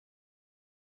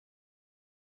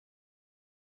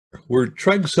We're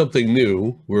trying something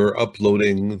new. We're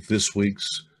uploading this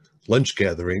week's lunch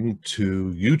gathering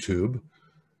to YouTube.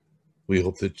 We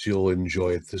hope that you'll enjoy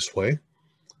it this way.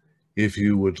 If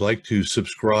you would like to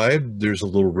subscribe, there's a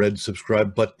little red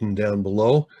subscribe button down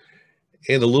below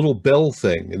and a little bell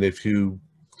thing. And if you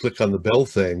click on the bell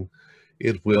thing,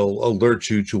 it will alert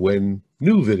you to when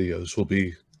new videos will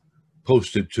be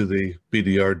posted to the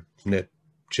BDR net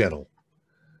channel.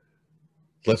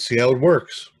 Let's see how it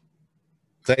works.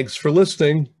 Thanks for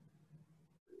listening.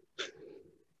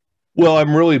 Well,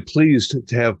 I'm really pleased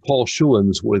to have Paul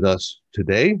Schulins with us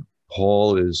today.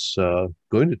 Paul is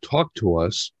going to talk to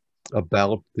us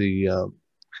about the,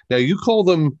 now you call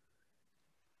them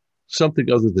something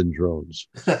other than drones.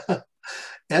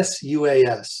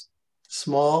 sUAS,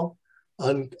 Small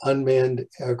Unmanned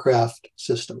Aircraft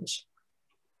Systems.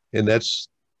 And that's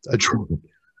a drone.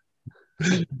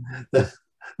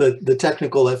 the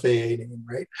technical FAA name,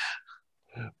 right?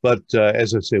 But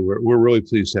as I say, we're really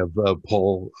pleased to have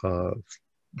Paul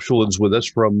Schulins with us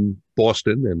from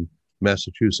Boston and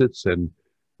Massachusetts. And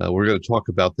we're going to talk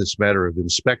about this matter of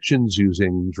inspections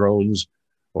using drones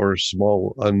or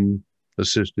small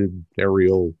unassisted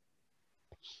aerial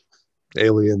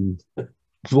alien.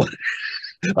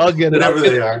 I'll get it. Whatever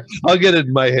they are. I'll get it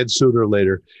in my head sooner or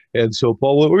later. And so,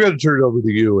 Paul, we're going to turn it over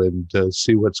to you and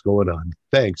see what's going on.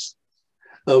 Thanks.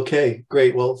 Okay,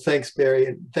 great. Well, thanks, Barry.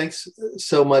 And thanks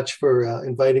so much for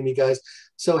inviting me, guys.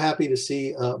 So happy to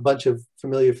see a bunch of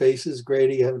familiar faces.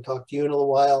 Grady, I haven't talked to you in a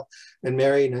little while. And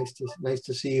Mary, nice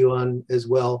to see you on as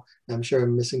well. I'm sure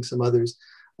I'm missing some others.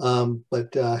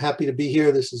 But happy to be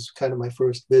here. This is kind of my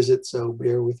first visit, so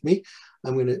bear with me.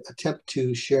 I'm going to attempt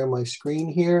to share my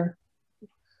screen here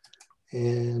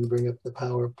and bring up the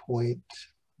PowerPoint.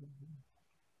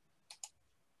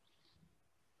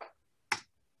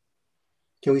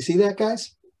 Can we see that,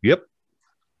 guys? Yep.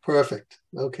 Perfect.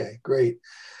 Okay, great.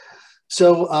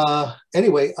 So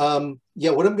anyway, yeah,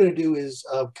 what I'm going to do is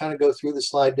kind of go through the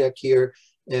slide deck here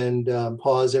and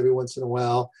pause every once in a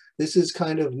while. This is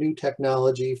kind of new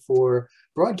technology for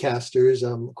broadcasters.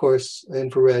 Of course,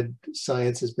 infrared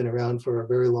science has been around for a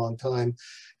very long time,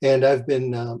 and I've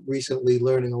been recently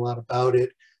learning a lot about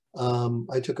it.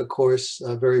 I took a course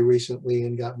very recently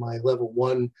and got my level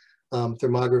 1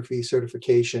 thermography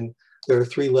certification. There are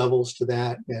 3 levels to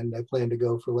that, and I plan to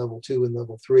go for level 2 and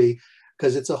level 3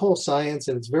 because it's a whole science,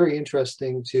 and it's very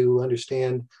interesting to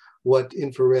understand what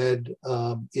infrared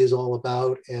is all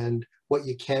about and what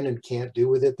you can and can't do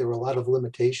with it. There are a lot of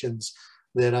limitations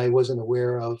that I wasn't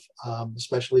aware of,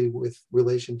 especially with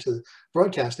relation to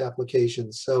broadcast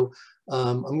applications. So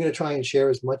I'm going to try and share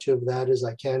as much of that as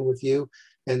I can with you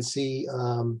and see,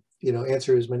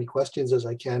 answer as many questions as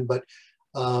I can. But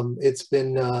it's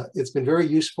been very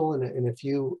useful in a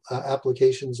few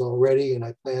applications already, and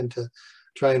I plan to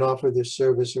try and offer this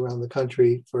service around the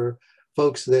country for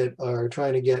folks that are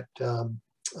trying to get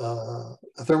a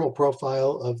thermal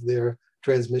profile of their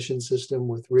transmission system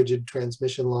with rigid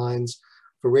transmission lines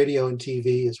for radio and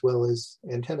TV, as well as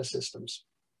antenna systems.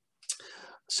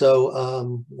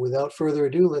 So without further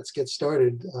ado, let's get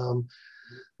started.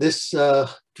 This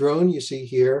drone you see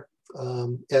here,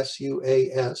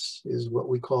 sUAS is what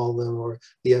we call them, or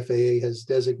the FAA has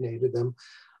designated them,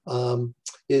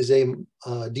 is a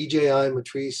DJI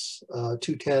Matrice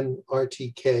 210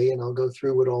 RTK, and I'll go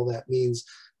through what all that means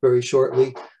very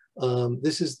shortly.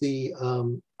 This is the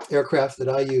aircraft that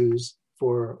I use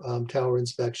for tower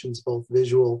inspections, both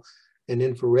visual and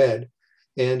infrared.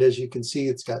 And as you can see,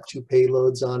 it's got 2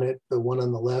 payloads on it. The one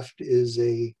on the left is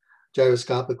a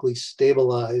gyroscopically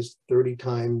stabilized 30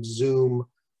 times zoom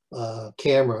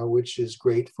camera, which is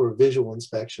great for visual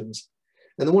inspections.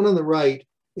 And the one on the right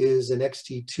is an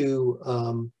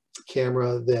XT2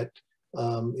 camera that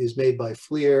is made by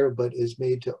FLIR, but is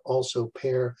made to also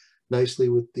pair nicely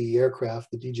with the aircraft,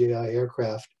 the DJI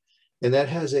aircraft. And that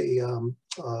has a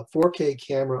 4K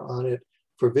camera on it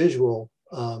for visual,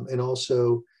 and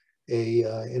also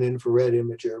an infrared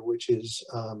imager, which is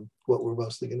what we're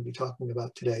mostly going to be talking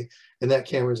about today. And that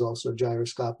camera is also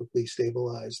gyroscopically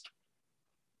stabilized.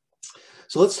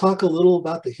 So let's talk a little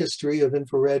about the history of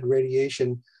infrared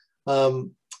radiation.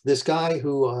 This guy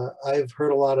who I've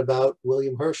heard a lot about,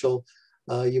 William Herschel,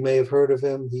 you may have heard of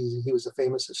him. He was a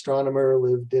famous astronomer,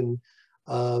 lived in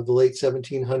the late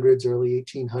 1700s, early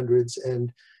 1800s,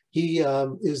 and he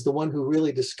is the one who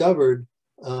really discovered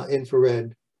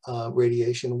infrared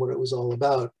radiation, what it was all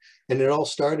about. And it all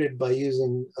started by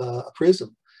using a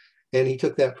prism. And he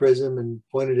took that prism and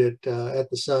pointed it at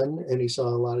the sun, and he saw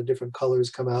a lot of different colors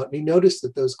come out. And he noticed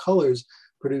that those colors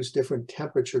produce different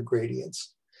temperature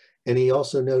gradients. And he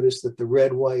also noticed that the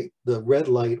red light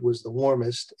was the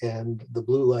warmest and the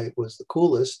blue light was the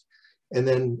coolest. And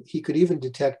then he could even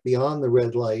detect beyond the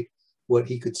red light what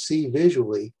he could see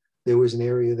visually. There was an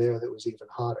area there that was even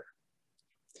hotter.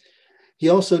 He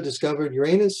also discovered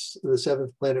Uranus, the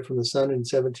seventh planet from the sun, in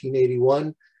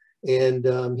 1781.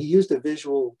 And he used a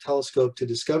visual telescope to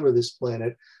discover this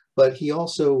planet, but he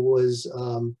also was,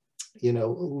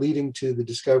 leading to the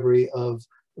discovery of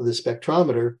the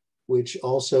spectrometer, which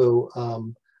also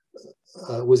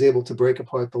was able to break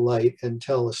apart the light and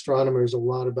tell astronomers a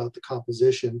lot about the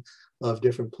composition of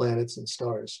different planets and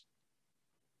stars.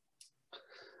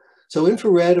 So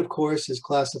infrared, of course, is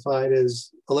classified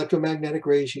as electromagnetic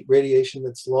radiation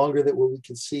that's longer than what we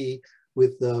can see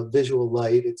with visual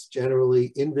light. It's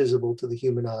generally invisible to the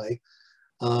human eye.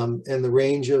 And the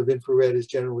range of infrared is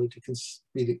generally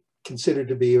considered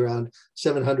to be around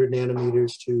 700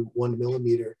 nanometers to 1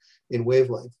 millimeter in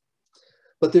wavelength.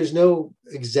 But there's no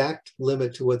exact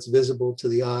limit to what's visible to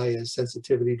the eye, as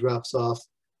sensitivity drops off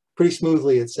pretty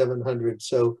smoothly at 700.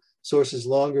 So sources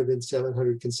longer than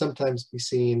 700 can sometimes be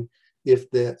seen if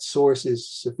that source is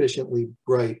sufficiently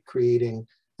bright, creating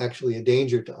actually a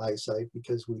danger to eyesight,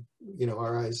 because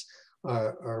our eyes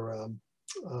are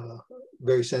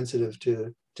very sensitive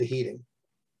to heating.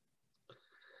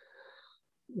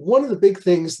 One of the big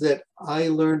things that I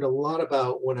learned a lot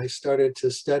about when I started to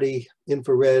study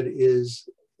infrared is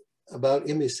about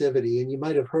emissivity. And you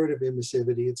might have heard of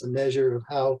emissivity. It's a measure of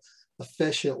how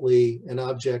efficiently an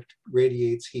object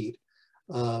radiates heat.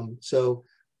 So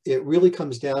it really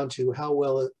comes down to how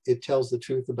well it tells the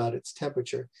truth about its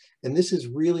temperature. And this is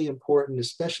really important,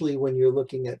 especially when you're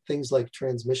looking at things like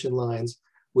transmission lines,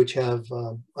 which have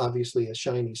obviously a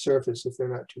shiny surface if they're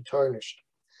not too tarnished.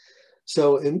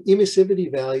 So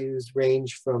emissivity values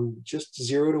range from just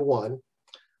 0 to 1.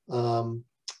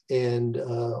 And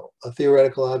a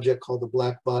theoretical object called the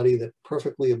black body that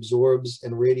perfectly absorbs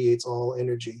and radiates all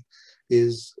energy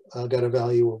is got a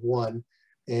value of 1.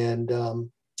 And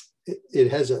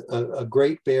it has a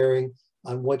great bearing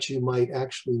on what you might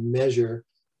actually measure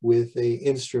with an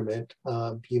instrument.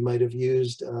 You might have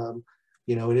used an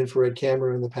infrared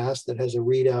camera in the past that has a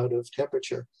readout of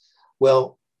temperature.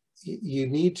 Well, you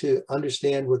need to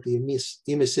understand what the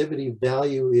emissivity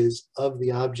value is of the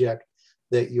object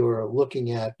that you're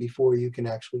looking at before you can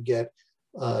actually get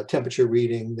a temperature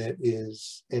reading that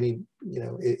is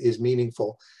is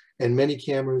meaningful. And many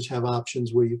cameras have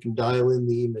options where you can dial in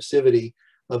the emissivity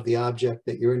of the object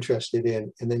that you're interested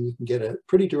in, and then you can get a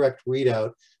pretty direct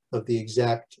readout of the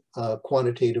exact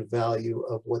quantitative value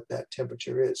of what that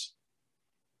temperature is.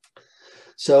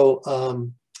 So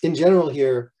in general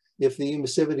here, if the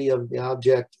emissivity of the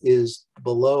object is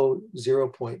below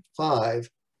 0.5,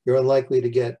 you're unlikely to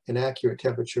get an accurate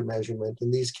temperature measurement.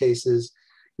 In these cases,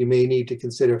 you may need to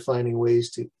consider finding ways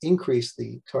to increase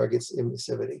the target's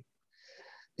emissivity.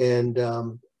 And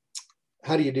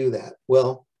how do you do that?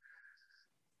 Well,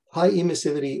 high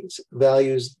emissivity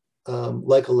values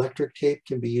like electric tape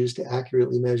can be used to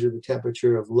accurately measure the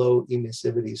temperature of low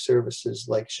emissivity surfaces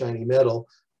like shiny metal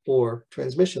or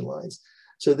transmission lines.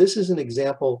 So this is an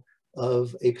example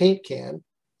of a paint can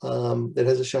that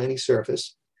has a shiny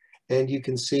surface. And you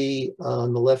can see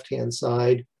on the left-hand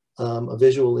side a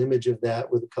visual image of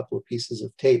that with a couple of pieces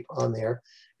of tape on there.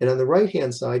 And on the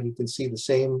right-hand side, you can see the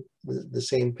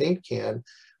same paint can,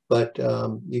 but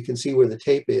you can see where the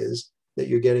tape is, that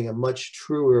you're getting a much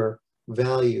truer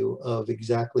value of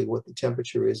exactly what the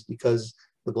temperature is because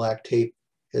the black tape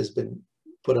has been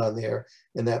put on there,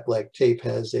 and that black tape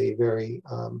has a very,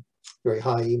 very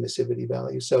high emissivity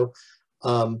value. So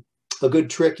a good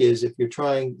trick is if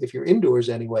you're indoors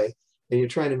anyway, and you're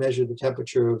trying to measure the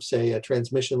temperature of, say, a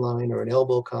transmission line or an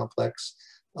elbow complex,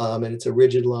 and it's a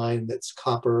rigid line that's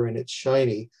copper and it's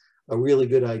shiny, a really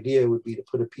good idea would be to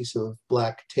put a piece of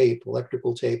black tape,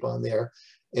 electrical tape on there,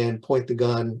 and point the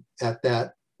gun at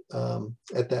that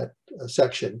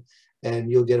section,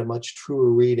 and you'll get a much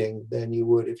truer reading than you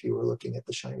would if you were looking at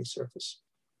the shiny surface.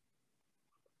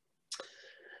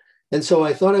 And so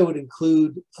I thought I would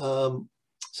include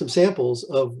some samples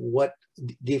of what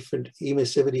different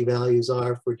emissivity values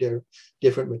are for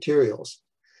different materials.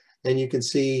 And you can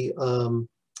see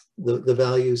the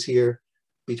values here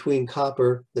between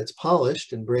copper that's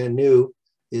polished and brand new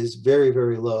is very,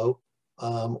 very low,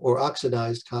 or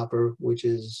oxidized copper, which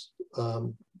is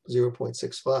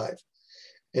 0.65.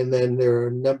 And then there are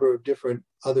a number of different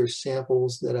other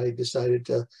samples that I decided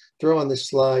to throw on this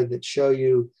slide that show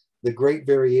you the great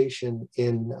variation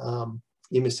in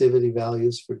emissivity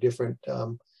values for different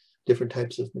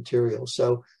types of materials.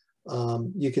 So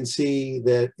you can see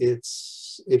that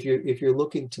it's if you're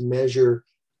looking to measure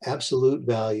absolute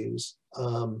values,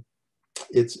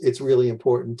 it's really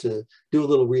important to do a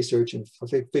little research and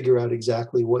figure out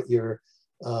exactly what your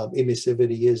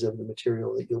emissivity is of the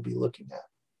material that you'll be looking at.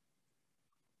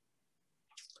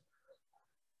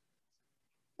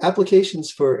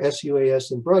 Applications for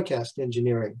sUAS in broadcast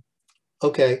engineering.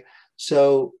 Okay,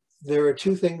 so there are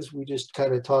two things we just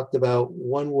kind of talked about.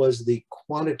 One was the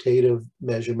quantitative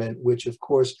measurement, which of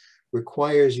course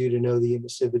requires you to know the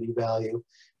emissivity value.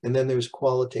 And then there's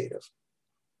qualitative.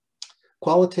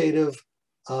 Qualitative,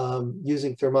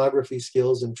 using thermography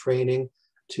skills and training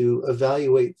to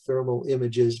evaluate thermal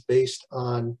images based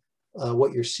on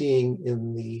what you're seeing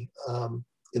in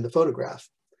the photograph.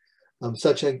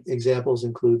 Such examples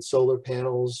include solar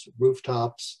panels,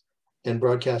 rooftops, and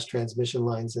broadcast transmission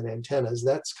lines and antennas.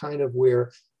 That's kind of where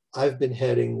I've been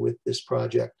heading with this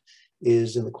project,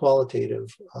 is in the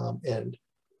qualitative end.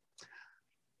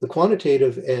 The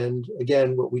quantitative end,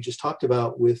 again, what we just talked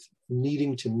about with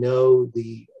needing to know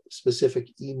the specific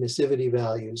emissivity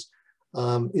values,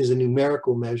 is a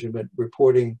numerical measurement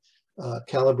reporting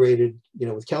calibrated,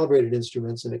 with calibrated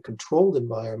instruments in a controlled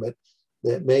environment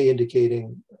that may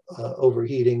indicating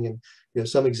overheating. And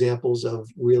some examples of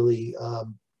really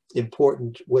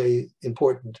important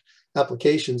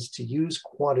applications to use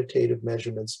quantitative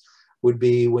measurements would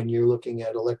be when you're looking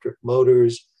at electric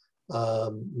motors,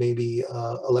 maybe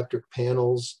electric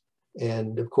panels,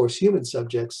 and of course human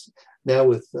subjects. Now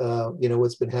with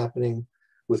what's been happening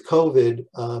with COVID,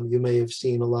 you may have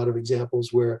seen a lot of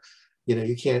examples where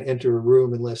you can't enter a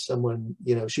room unless someone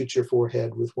shoots your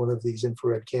forehead with one of these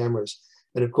infrared cameras.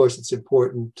 And of course it's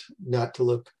important not to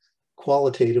look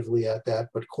qualitatively at that,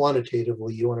 but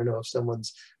quantitatively you want to know if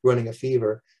someone's running a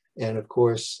fever. And of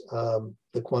course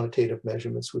the quantitative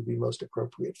measurements would be most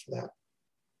appropriate for that.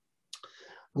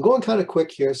 I'm going kind of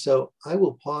quick here, so I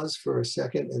will pause for a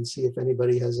second and see if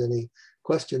anybody has any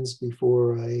questions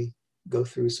before I go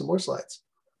through some more slides.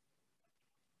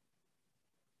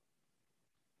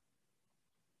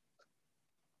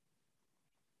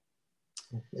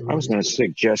 I was going to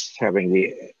suggest having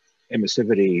the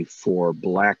emissivity for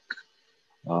black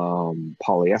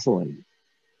polyethylene,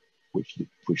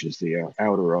 which is the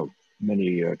outer of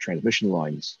many transmission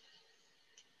lines.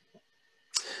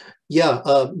 Yeah,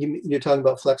 you're talking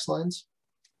about flex lines?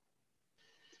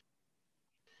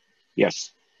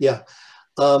 Yes. Yeah,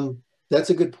 that's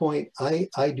a good point.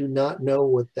 I do not know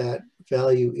what that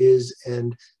value is,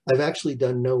 and I've actually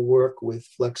done no work with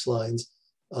flex lines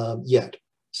yet.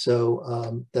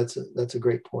 So that's a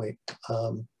great point,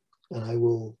 and I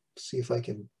will see if I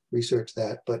can research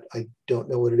that, but I don't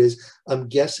know what it is. I'm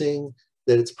guessing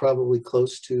that it's probably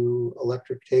close to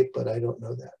electric tape, but I don't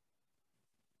know that.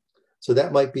 So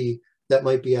that might be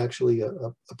actually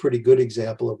a pretty good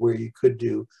example of where you could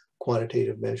do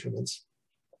quantitative measurements.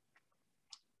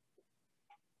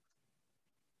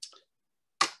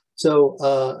 So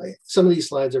some of these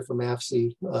slides are from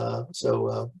AFSI,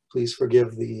 so please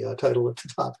forgive the title at the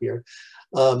top here.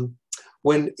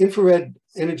 When infrared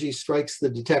energy strikes the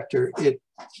detector, it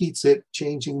heats it,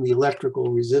 changing the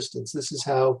electrical resistance. This is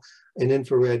how an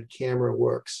infrared camera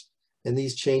works. And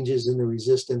these changes in the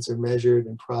resistance are measured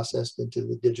and processed into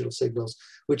the digital signals,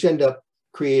 which end up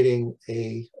creating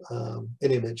an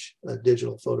image, a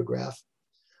digital photograph.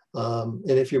 And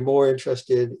if you're more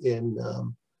interested in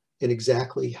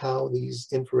exactly how these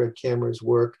infrared cameras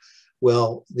work,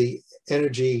 well, the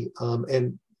energy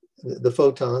and the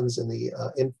photons and the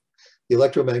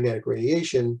electromagnetic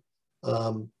radiation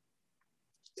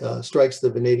strikes the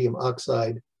vanadium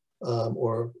oxide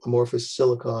or amorphous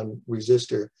silicon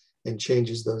resistor and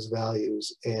changes those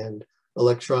values. And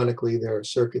electronically, there are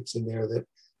circuits in there that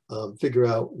figure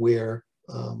out where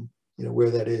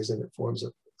where that is, and it forms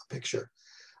a picture.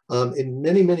 In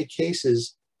many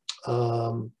cases,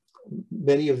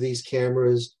 many of these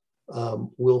cameras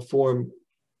will form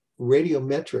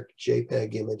radiometric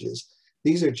JPEG images.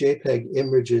 These are JPEG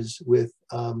images with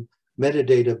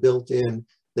metadata built in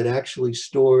that actually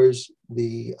stores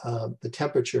the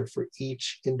temperature for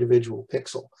each individual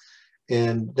pixel.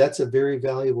 And that's a very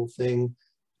valuable thing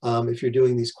if you're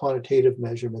doing these quantitative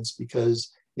measurements,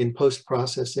 because in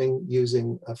post-processing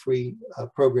using a free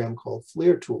program called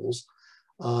FLIR Tools,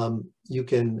 you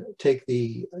can take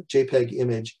the JPEG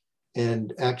image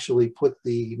and actually put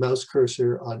the mouse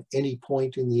cursor on any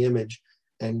point in the image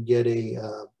and get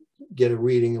a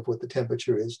reading of what the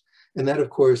temperature is. And that, of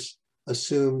course,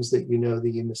 assumes that you know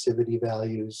the emissivity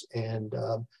values, and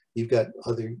you've got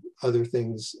other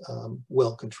things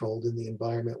well controlled in the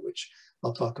environment, which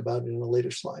I'll talk about in a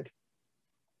later slide.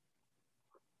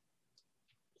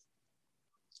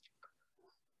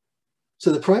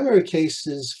 So the primary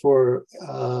cases for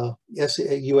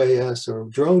sUAS or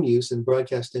drone use in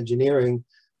broadcast engineering,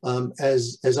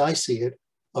 as I see it,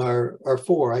 are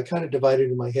four. I kind of divided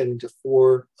in my head into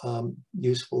four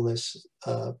usefulness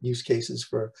use cases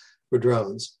for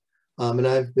drones, and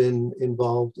I've been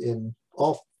involved in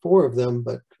all four of them,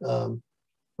 but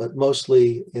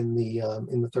mostly in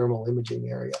the thermal imaging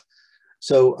area.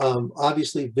 So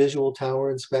obviously visual tower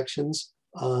inspections,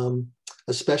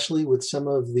 especially with some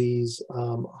of these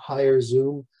higher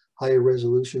zoom, higher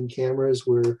resolution cameras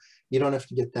where you don't have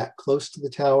to get that close to the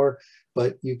tower,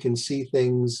 but you can see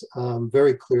things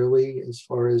very clearly as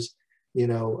far as, you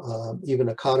know, even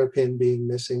a cotter pin being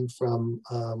missing from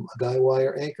a guy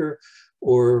wire anchor,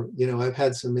 or, you know, I've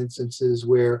had some instances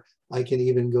where I can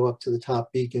even go up to the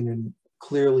top beacon and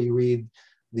clearly read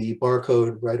the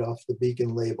barcode right off the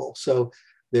beacon label. So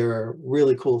there are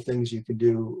really cool things you can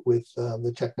do with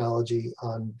the technology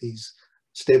on these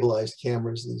stabilized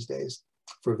cameras these days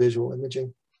for visual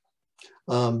imaging.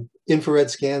 Infrared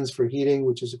scans for heating,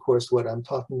 which is of course what I'm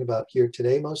talking about here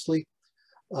today mostly.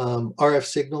 RF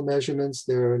signal measurements.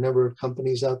 There are a number of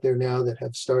companies out there now that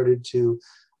have started to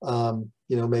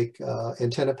you know, make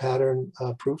antenna pattern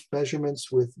proof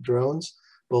measurements with drones,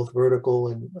 both vertical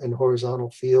and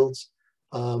horizontal fields.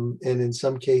 And in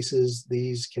some cases,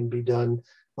 these can be done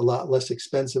a lot less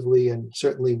expensively and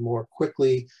certainly more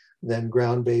quickly than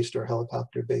ground-based or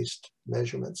helicopter-based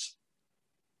measurements.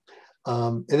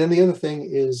 And then the other thing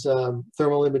is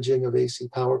thermal imaging of AC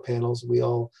power panels. We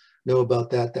all know about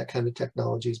that. That kind of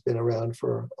technology has been around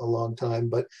for a long time.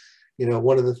 But, you know,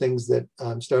 one of the things that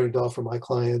I'm starting to offer my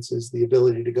clients is the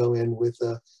ability to go in with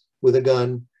a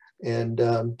gun and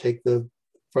take the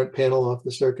front panel off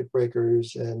the circuit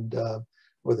breakers and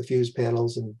or the fuse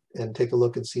panels and take a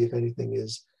look and see if anything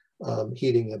is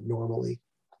heating abnormally.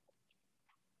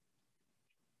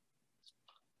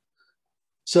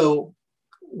 So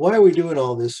why are we doing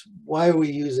all this? Why are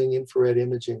we using infrared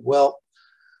imaging? Well,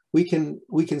 we can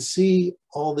see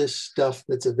all this stuff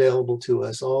that's available to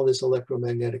us, all this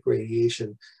electromagnetic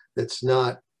radiation that's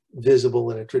not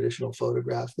visible in a traditional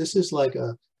photograph. This is like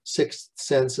a sixth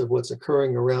sense of what's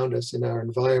occurring around us in our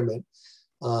environment.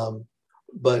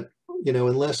 But you know,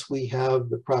 unless we have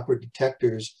the proper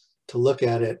detectors to look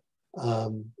at it,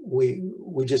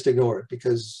 we just ignore it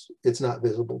because it's not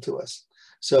visible to us.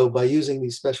 So by using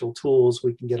these special tools,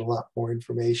 we can get a lot more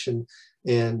information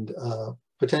and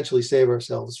potentially save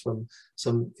ourselves from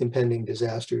some impending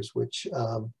disasters, which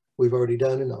we've already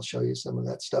done, and I'll show you some of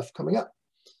that stuff coming up.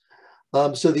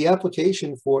 So the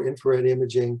application for infrared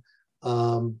imaging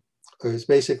is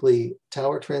basically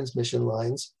tower transmission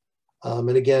lines.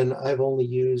 And again, I've only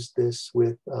used this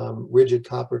with rigid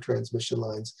copper transmission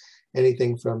lines,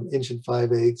 anything from 1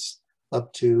 5/8"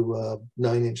 up to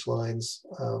 9-inch lines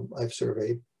I've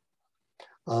surveyed.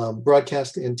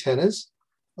 Broadcast antennas,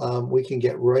 we can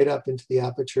get right up into the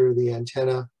aperture of the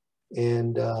antenna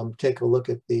and take a look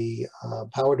at the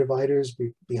power dividers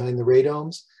behind the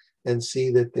radomes and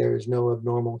see that there is no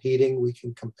abnormal heating. We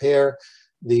can compare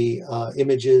the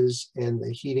images and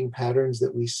the heating patterns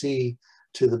that we see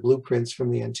to the blueprints from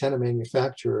the antenna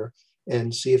manufacturer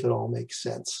and see if it all makes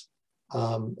sense.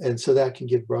 And so that can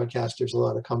give broadcasters a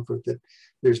lot of comfort that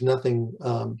there's nothing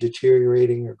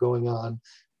deteriorating or going on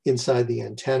inside the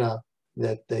antenna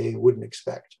that they wouldn't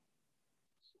expect.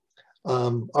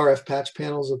 RF patch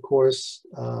panels, of course,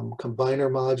 combiner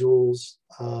modules,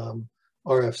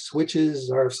 RF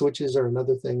switches. RF switches are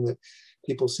another thing that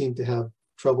people seem to have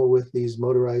trouble with, these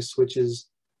motorized switches.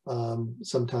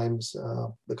 Sometimes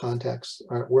the contacts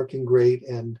aren't working great,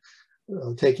 and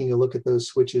taking a look at those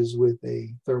switches with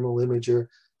a thermal imager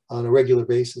on a regular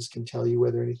basis can tell you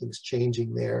whether anything's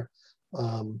changing there.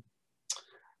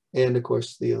 And of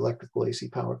course, the electrical AC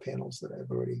power panels that I've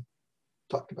already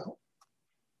talked about.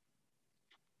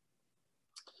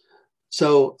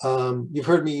 So you've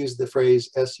heard me use the phrase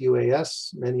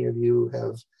sUAS. Many of you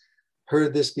have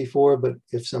heard this before, but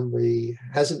if somebody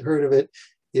hasn't heard of it,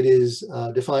 it is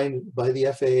defined by the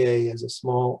FAA as a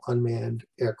small unmanned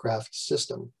aircraft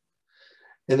system.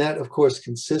 And that, of course,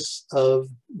 consists of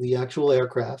the actual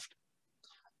aircraft.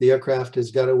 The aircraft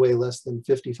has got to weigh less than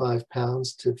 55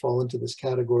 pounds to fall into this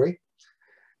category.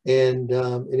 And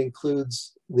it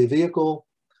includes the vehicle,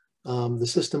 the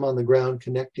system on the ground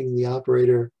connecting the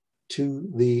operator to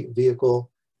the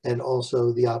vehicle, and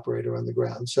also the operator on the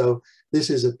ground. So this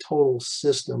is a total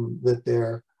system that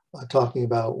they're talking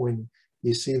about when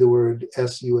you see the word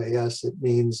sUAS. It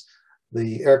means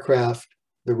the aircraft,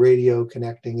 the radio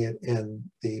connecting it, and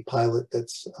the pilot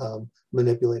that's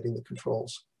manipulating the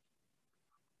controls.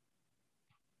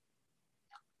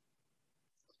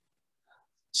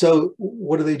 So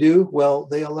what do they do? Well,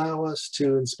 they allow us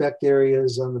to inspect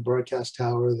areas on the broadcast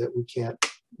tower that we can't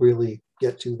really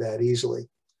get to that easily.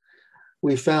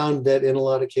 We found that in a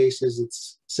lot of cases,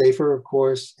 it's safer, of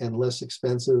course, and less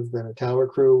expensive than a tower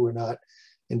crew. We're not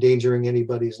endangering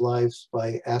anybody's lives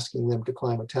by asking them to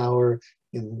climb a tower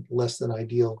in less than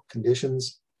ideal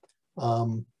conditions.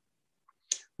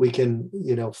 We can,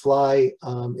 fly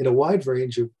in a wide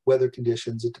range of weather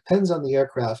conditions. It depends on the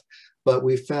aircraft, but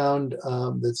we found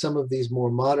that some of these more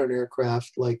modern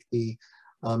aircraft, like the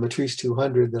Matrice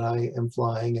 200 that I am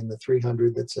flying, and the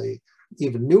 300 that's a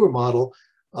even newer model,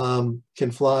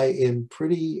 can fly in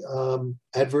pretty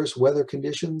adverse weather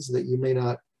conditions that you may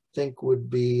not think would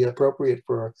be appropriate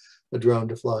for a drone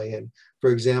to fly in. For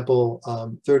example,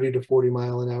 30 to 40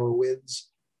 mile an hour winds.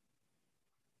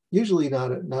 Usually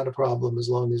not a problem as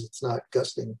long as it's not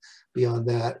gusting beyond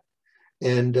that.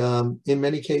 And in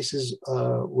many cases,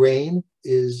 rain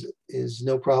is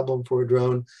no problem for a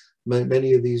drone.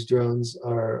 Many of these drones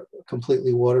are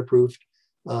completely waterproofed.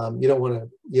 You don't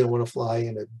want to fly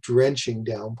in a drenching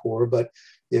downpour, but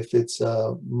if it's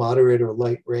moderate or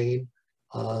light rain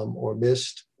or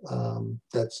mist,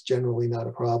 that's generally not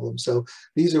a problem. So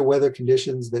these are weather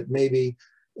conditions that maybe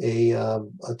a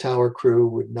tower crew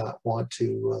would not want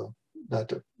to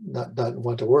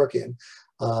work in,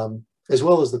 as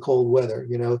well as the cold weather.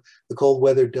 The cold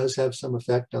weather does have some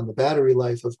effect on the battery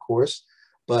life, of course,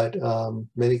 but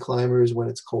many climbers, when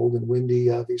it's cold and windy,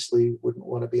 obviously wouldn't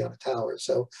want to be on a tower.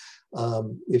 So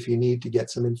if you need to get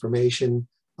some information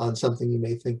on something you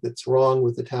may think that's wrong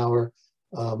with the tower,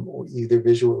 or either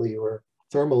visually or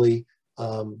thermally,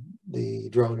 the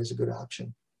drone is a good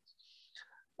option.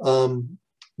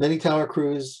 Many tower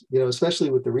crews, especially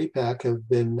with the repack, have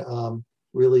been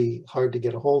really hard to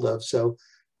get a hold of. So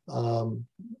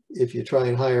if you try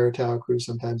and hire a tower crew,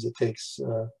 sometimes it takes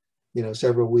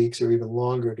several weeks or even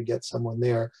longer to get someone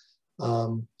there.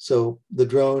 So the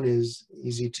drone is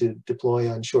easy to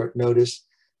deploy on short notice.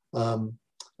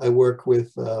 I work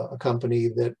with a company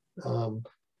that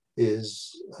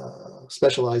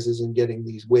specializes in getting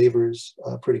these waivers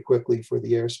pretty quickly for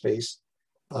the airspace.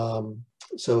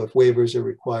 So if waivers are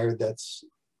required, that's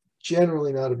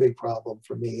generally not a big problem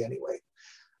for me anyway.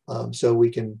 So we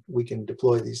can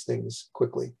deploy these things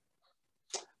quickly.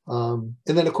 And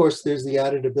then of course there's the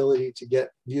added ability to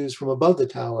get views from above the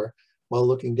tower while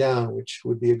looking down, which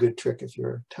would be a good trick if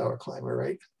you're a tower climber,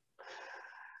 right?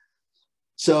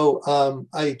 So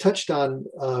I touched on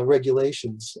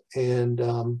regulations, and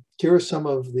here are some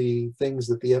of the things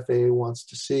that the FAA wants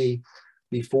to see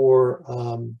before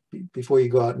you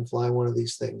go out and fly one of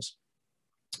these things.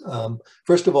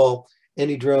 First of all,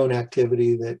 any drone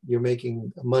activity that you're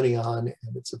making money on,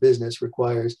 and it's a business,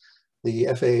 requires the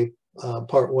FAA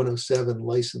Part 107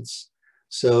 license.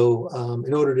 So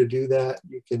in order to do that,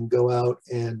 you can go out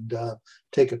and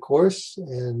take a course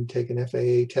and take an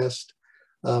FAA test.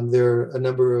 There are a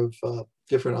number of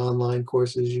different online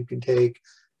courses you can take.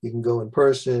 You can go in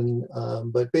person,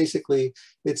 but basically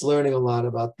it's learning a lot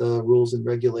about the rules and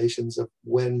regulations of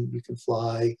when you can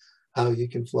fly, how you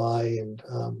can fly, and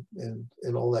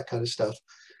all that kind of stuff.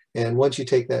 And once you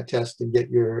take that test and get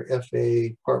your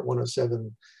FAA Part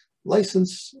 107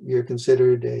 license, you're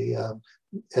considered a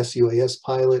sUAS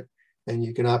pilot, and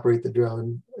you can operate the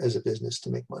drone as a business to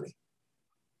make money.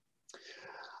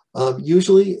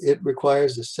 Usually it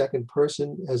requires a second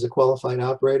person as a qualified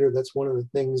operator. That's one of the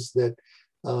things that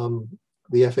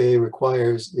the FAA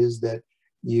requires, is that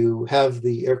you have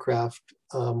the aircraft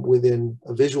within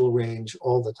a visual range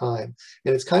all the time.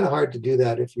 And it's kind of hard to do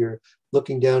that if you're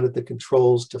looking down at the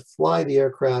controls to fly the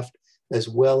aircraft as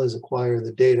well as acquire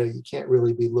the data. You can't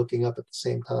really be looking up at the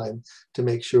same time to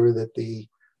make sure that the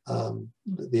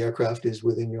aircraft is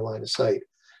within your line of sight.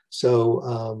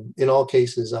 So in all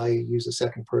cases, I use a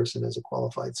second person as a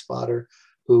qualified spotter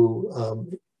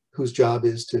whose job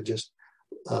is to just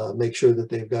make sure that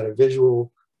they've got a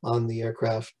visual on the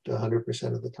aircraft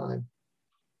 100% of the time.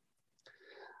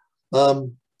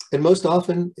 And most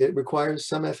often it requires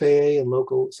some FAA and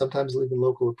local, sometimes even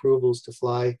local approvals to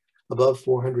fly above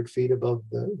 400 feet above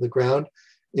the ground.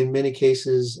 In many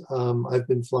cases, I've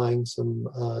been flying some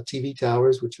TV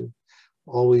towers, which are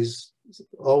always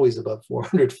above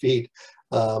 400 feet.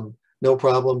 No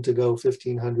problem to go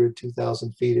 1,500,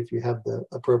 2,000 feet if you have the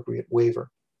appropriate waiver.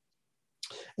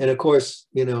 And of course,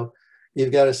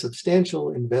 you've got a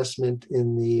substantial investment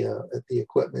in the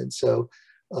equipment. So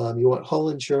you want hull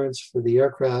insurance for the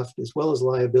aircraft, as well as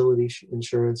liability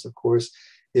insurance, of course,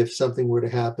 if something were to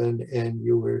happen and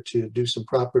you were to do some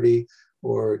property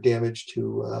or damage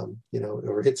to,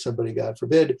 or hit somebody, God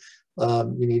forbid,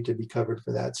 you need to be covered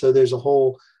for that. So there's a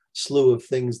whole slew of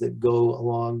things that go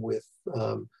along with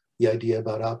the idea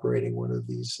about operating one of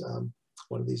these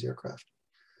aircraft.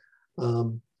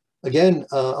 Again,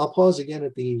 I'll pause again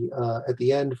at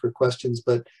the end for questions,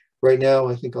 but right now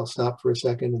I think I'll stop for a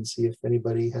second and see if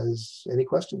anybody has any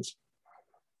questions.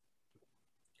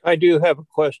 I do have a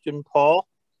question, Paul.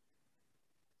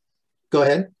 Go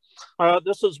ahead.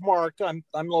 This is Mark. I'm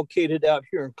located out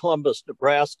here in Columbus,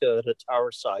 Nebraska, at a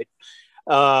tower site.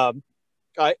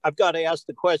 I've got to ask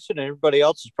the question, and everybody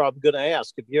else is probably going to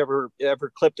ask: have you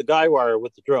ever clipped a guy wire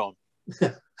with the drone?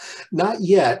 Not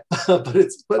yet, but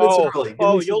it's early.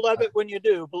 You'll love it when you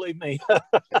do. Believe me.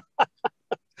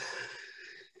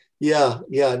 Yeah.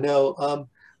 No.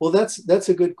 Well, that's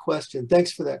a good question.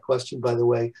 Thanks for that question, by the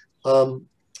way.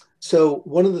 So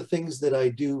one of the things that I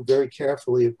do very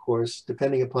carefully, of course,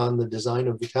 depending upon the design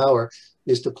of the tower,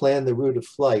 is to plan the route of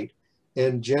flight.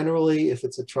 And generally, if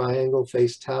it's a triangle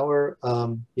face tower,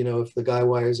 if the guy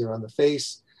wires are on the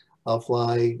face, I'll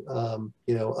fly,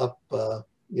 up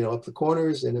the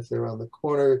corners. And if they're on the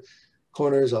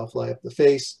corners, I'll fly up the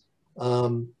face.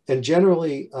 And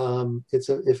generally,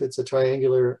 if it's a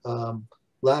triangular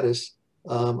lattice,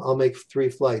 I'll make 3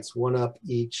 flights, one up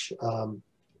each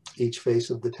face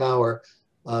of the tower,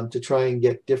 to try and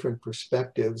get different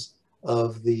perspectives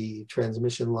of the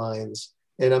transmission lines.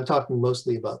 And I'm talking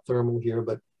mostly about thermal here,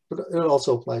 but it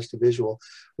also applies to visual.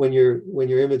 When you're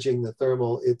imaging the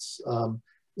thermal,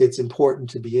 it's important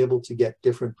to be able to get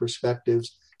different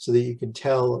perspectives so that you can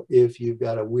tell if you've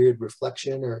got a weird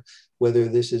reflection or whether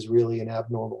this is really an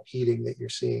abnormal heating that you're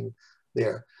seeing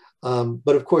there.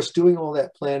 But of course, doing all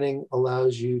that planning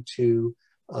allows you to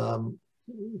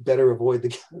better avoid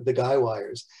the guy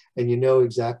wires, and you know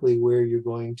exactly where you're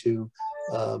going to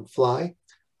fly.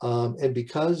 And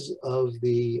because of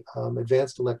the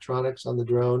advanced electronics on the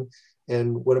drone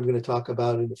and what I'm going to talk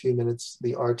about in a few minutes,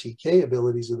 the RTK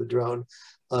abilities of the drone,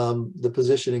 the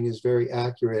positioning is very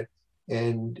accurate,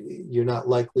 and you're not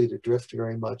likely to drift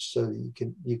very much, so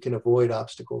you can avoid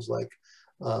obstacles like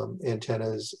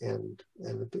antennas and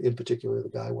in particular the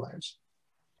guy wires.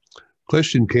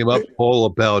 Question came up, Paul,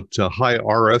 about high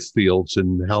RF fields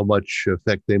and how much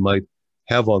effect they might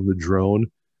have on the drone.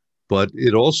 But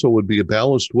it also would be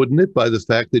balanced, wouldn't it, by the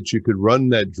fact that you could run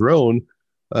that drone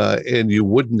and you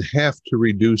wouldn't have to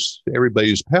reduce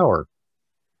everybody's power.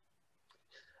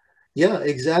 Yeah,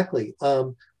 exactly.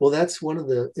 Well, that's one of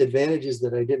the advantages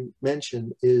that I didn't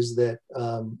mention is that,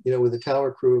 with a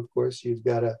tower crew, of course, you've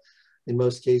got to, in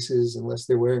most cases, unless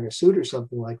they're wearing a suit or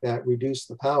something like that, reduce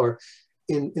the power.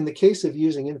 In the case of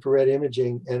using infrared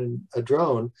imaging and a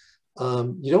drone,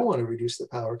 you don't want to reduce the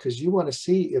power because you want to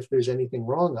see if there's anything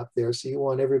wrong up there. So you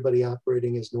want everybody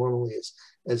operating as normally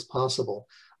as possible.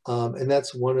 And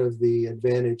that's one of the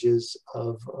advantages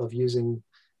of using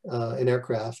an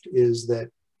aircraft is that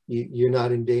you're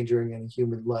not endangering any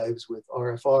human lives with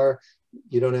RFR.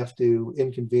 You don't have to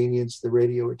inconvenience the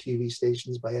radio or TV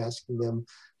stations by asking them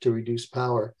to reduce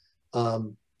power.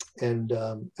 And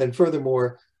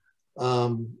furthermore,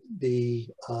 the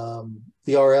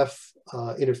RF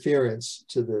interference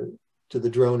to the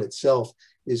drone itself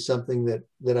is something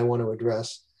that I want to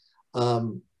address.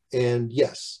 And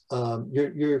yes,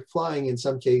 you're flying in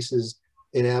some cases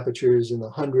in apertures in the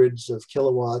hundreds of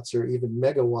kilowatts or even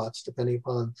megawatts, depending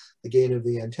upon the gain of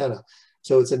the antenna.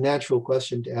 So it's a natural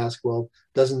question to ask, well,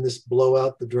 doesn't this blow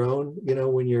out the drone,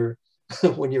 when you're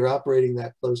when you're operating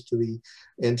that close to the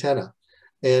antenna?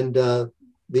 And the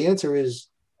answer is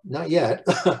not yet.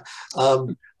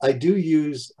 I do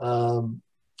use a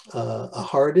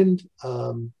hardened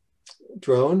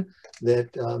drone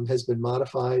that has been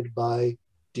modified by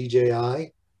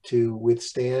DJI to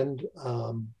withstand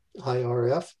high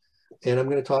RF, and I'm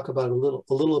going to talk about a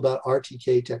little about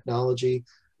RTK technology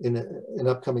in an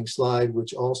upcoming slide,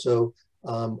 which also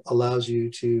allows you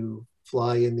to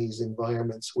fly in these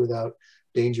environments without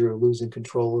danger of losing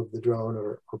control of the drone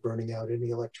or burning out any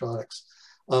electronics.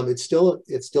 It's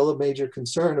still a major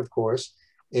concern, of course,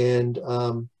 and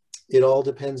it all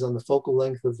depends on the focal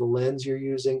length of the lens you're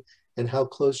using and how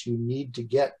close you need to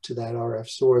get to that RF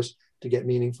source to get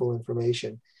meaningful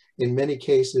information. In many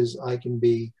cases, I can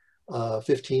be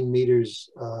 15 meters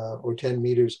or 10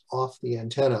 meters off the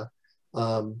antenna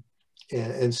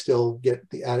and still get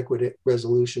the adequate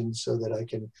resolution so that I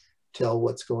can tell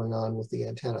what's going on with the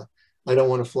antenna. I don't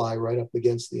want to fly right up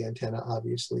against the antenna,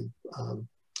 obviously.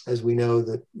 As we know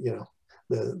that,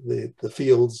 the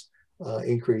fields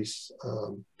increase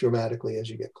dramatically as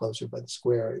you get closer by the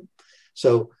square.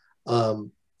 So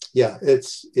yeah,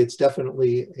 it's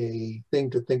definitely a thing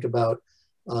to think about.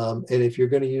 And if you're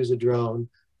going to use a drone,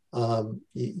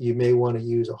 you may want to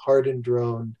use a hardened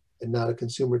drone not a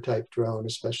consumer type drone,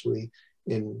 especially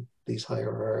in these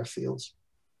higher RF fields.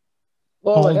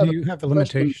 Paul, do you have the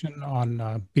limitation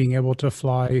on being able to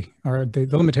fly, or the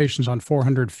limitations on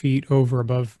 400 feet over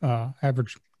above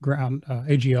average ground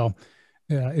AGL?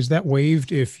 Is that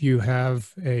waived if you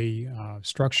have a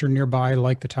structure nearby,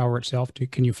 like the tower itself?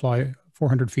 Can you fly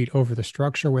 400 feet over the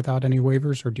structure without any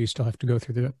waivers, or do you still have to go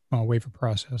through the waiver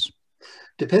process?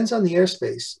 Depends on the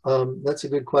airspace. That's a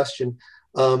good question.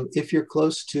 If you're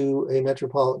close to a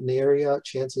metropolitan area,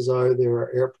 chances are there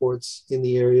are airports in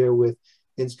the area with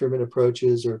instrument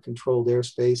approaches or controlled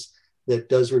airspace that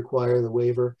does require the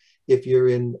waiver. If you're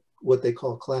in what they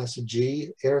call Class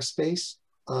G airspace,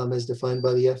 as defined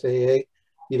by the FAA,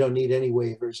 you don't need any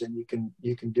waivers, and you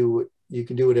can do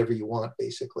whatever you want,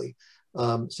 basically.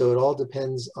 So it all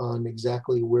depends on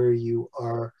exactly where you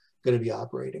are going to be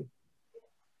operating.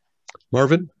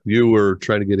 Marvin, you were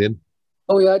trying to get in.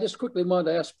 Oh yeah, I just quickly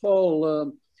wanted to ask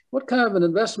Paul, what kind of an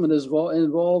investment is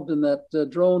involved in that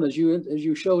drone, as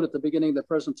you showed at the beginning of the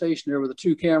presentation there, with the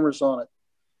 2 cameras on it?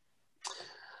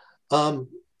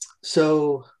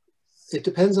 So it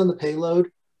depends on the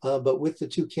payload, but with the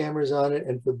 2 cameras on it,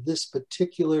 and for this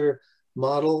particular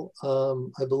model,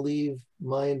 I believe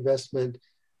my investment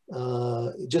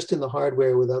just in the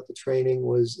hardware without the training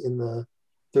was in the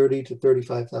 $30,000 to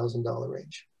 $35,000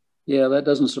 range. Yeah, that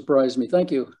doesn't surprise me.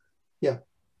 Thank you. Yeah.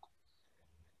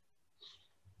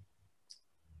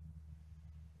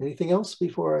 Anything else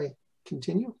before I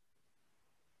continue?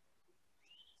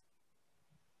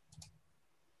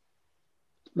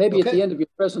 Maybe okay. At the end of your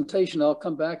presentation, I'll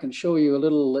come back and show you a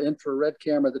little infrared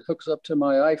camera that hooks up to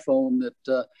my iPhone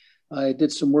that I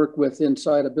did some work with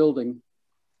inside a building.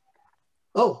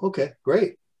 Oh, okay,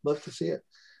 great. Love to see it.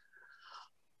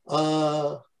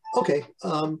 Okay,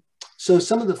 so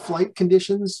some of the flight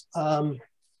conditions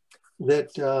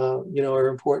that are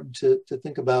important to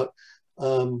think about.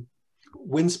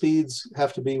 Wind speeds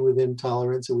have to be within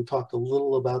tolerance, and we talked a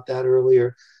little about that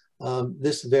earlier.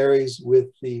 This varies with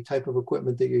the type of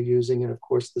equipment that you're using, and of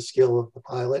course the skill of the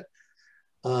pilot.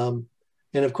 And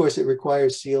of course it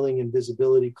requires ceiling and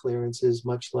visibility clearances,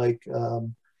 much like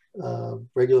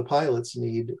regular pilots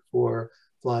need for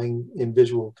flying in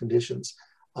visual conditions.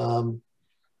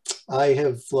 I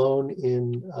have flown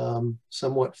in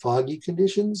somewhat foggy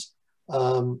conditions,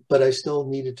 but I still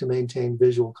needed to maintain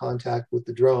visual contact with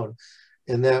the drone.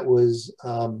 And that was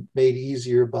made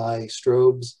easier by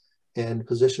strobes and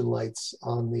position lights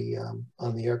on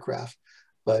the aircraft.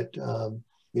 But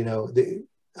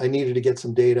I needed to get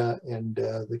some data, and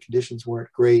the conditions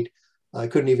weren't great. I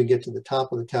couldn't even get to the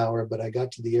top of the tower, but I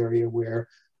got to the area where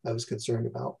I was concerned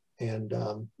about, and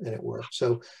it worked.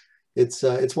 So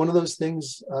it's one of those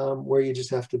things where you just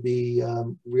have to be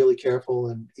really careful,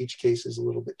 and each case is a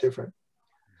little bit different.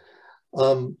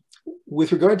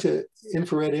 With regard to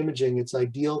infrared imaging, it's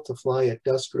ideal to fly at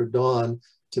dusk or dawn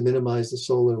to minimize the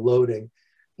solar loading.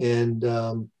 And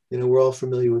we're all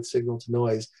familiar with signal to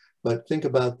noise, but think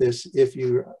about this. If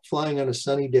you're flying on a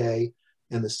sunny day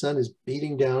and the sun is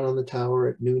beating down on the tower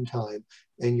at noontime,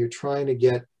 and you're trying to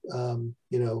get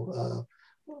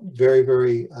very,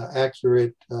 very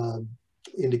accurate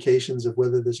indications of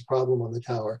whether there's a problem on the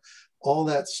tower, all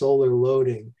that solar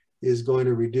loading is going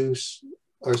to reduce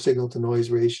our signal to noise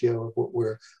ratio of what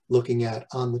we're looking at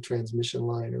on the transmission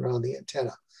line or on the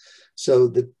antenna.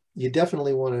 So you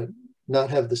definitely want to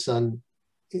not have the sun,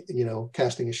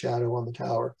 casting a shadow on the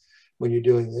tower when you're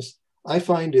doing this. I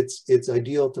find it's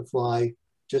ideal to fly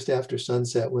just after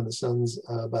sunset when the sun's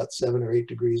about 7 or 8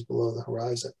 degrees below the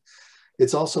horizon.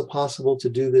 It's also possible to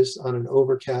do this on an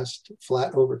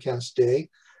flat overcast day,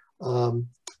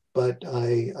 but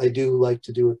I do like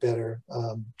to do it better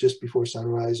just before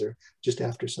sunrise or just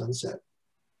after sunset.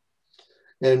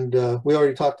 And we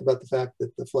already talked about the fact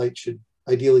that the flight should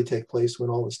ideally take place when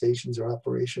all the stations are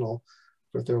operational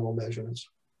for thermal measurements.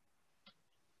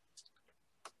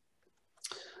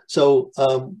 So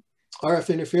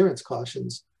RF interference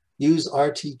cautions. Use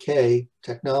RTK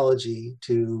technology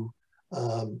to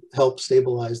help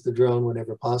stabilize the drone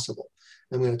whenever possible.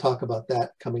 I'm going to talk about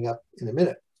that coming up in a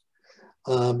minute.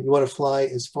 You want to fly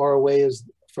as far away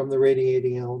from the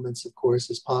radiating elements, of course,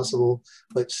 as possible,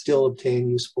 but still obtain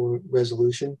useful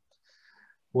resolution.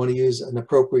 You want to use an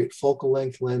appropriate focal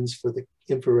length lens for the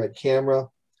infrared camera.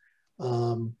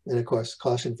 And of course,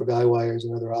 caution for guy wires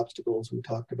and other obstacles. We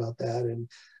talked about that, and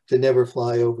to never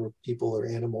fly over people or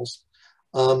animals.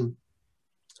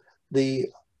 The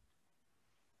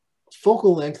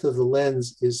focal length of the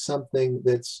lens is something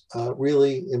that's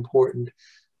really important.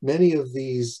 Many of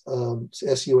these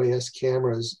sUAS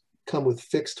cameras come with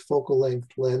fixed focal length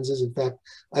lenses. In fact,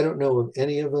 I don't know of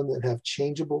any of them that have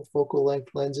changeable focal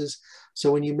length lenses.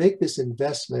 So when you make this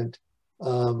investment,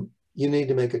 you need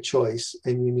to make a choice,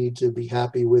 and you need to be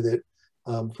happy with it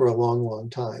for a long, long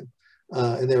time.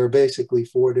 And there are basically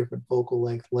 4 different focal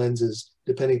length lenses,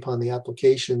 depending upon the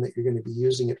application that you're going to be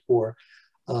using it for.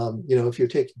 You know, if you're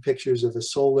taking pictures of a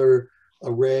solar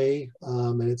array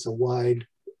and it's a wide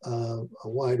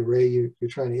array you're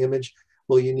trying to image,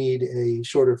 well, you need a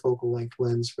shorter focal length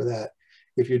lens for that.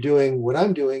 If you're doing what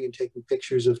I'm doing and taking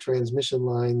pictures of transmission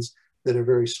lines that are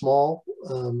very small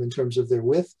in terms of their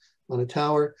width on a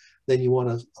tower, then you want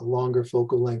a longer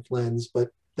focal length lens. But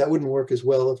that wouldn't work as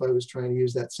well if I was trying to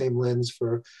use that same lens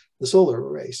for the solar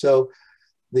array. So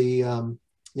the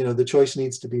you know, the choice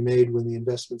needs to be made when the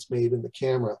investment's made in the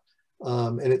camera.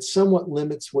 And it somewhat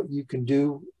limits what you can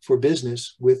do for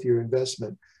business with your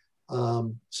investment.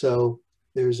 So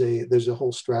there's a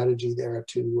whole strategy there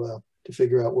to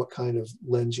figure out what kind of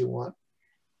lens you want.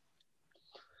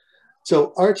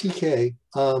 So RTK,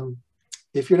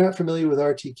 if you're not familiar with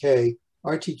RTK,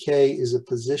 RTK is a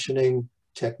positioning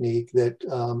technique that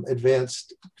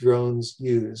advanced drones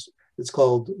use. It's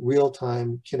called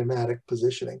real-time kinematic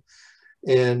positioning.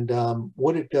 And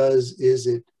what it does is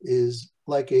it is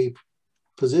like a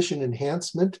position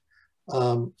enhancement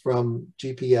from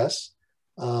GPS.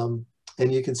 And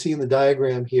you can see in the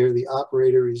diagram here, the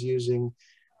operator is using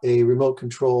a remote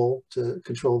control to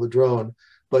control the drone.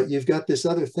 But you've got this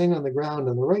other thing on the ground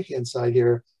on the right-hand side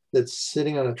here that's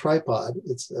sitting on a tripod.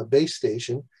 It's a base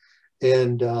station.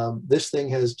 And this thing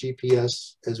has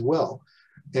GPS as well.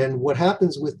 And what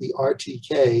happens with the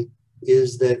RTK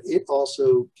is that it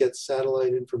also gets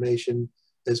satellite information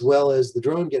as well as the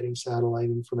drone getting satellite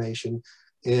information.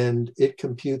 And it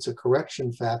computes a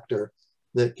correction factor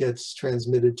that gets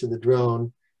transmitted to the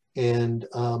drone. And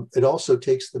it also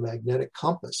takes the magnetic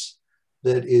compass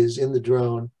that is in the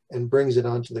drone and brings it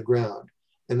onto the ground.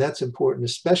 And that's important,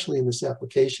 especially in this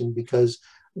application, because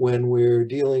when we're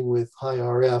dealing with high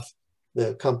RF,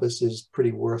 the compass is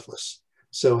pretty worthless.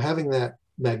 So having that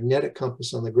magnetic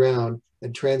compass on the ground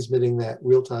and transmitting that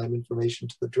real-time information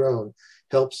to the drone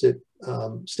helps it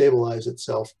stabilize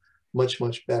itself much,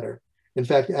 much better. In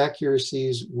fact,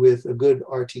 accuracies with a good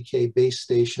RTK base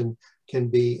station can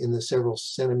be in the several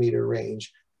centimeter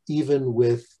range, even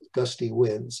with gusty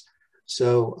winds.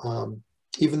 So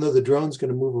even though the drone's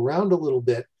going to move around a little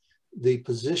bit, the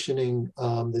positioning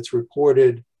that's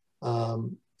reported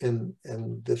and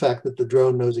the fact that the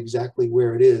drone knows exactly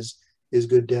where it is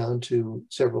good down to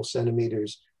several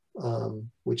centimeters,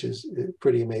 which is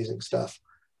pretty amazing stuff.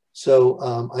 So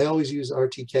I always use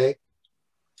RTK.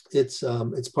 It's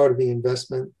part of the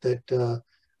investment that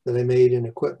that I made in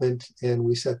equipment, and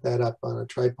we set that up on a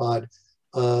tripod,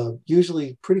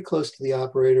 usually pretty close to the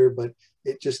operator, but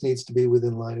it just needs to be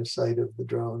within line of sight of the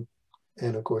drone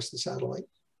and, of course, the satellite.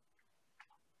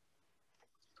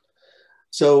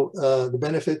 So the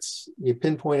benefits: you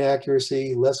pinpoint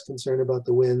accuracy, less concern about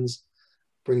the winds,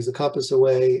 brings the compass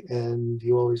away, and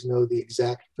you always know the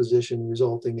exact position,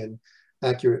 resulting in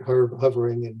accurate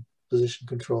hovering and position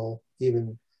control,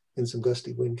 even in some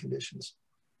gusty wind conditions.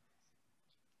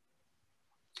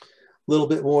 A little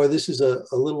bit more, this is a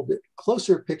little bit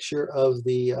closer picture of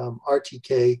the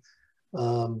RTK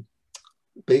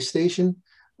base station.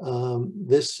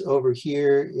 This over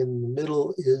here in the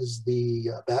middle is the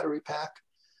battery pack,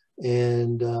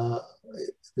 and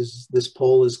this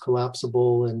pole is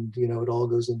collapsible, and you know, it all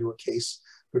goes into a case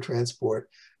for transport.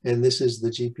 And this is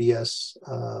the GPS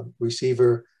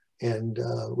receiver and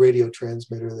radio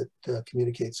transmitter that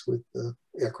communicates with the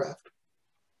aircraft.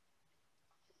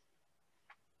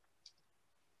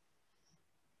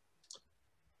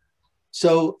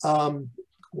 So,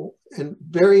 and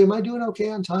Barry, am I doing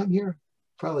okay on time here?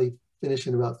 Probably finish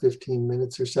in about 15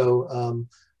 minutes or so.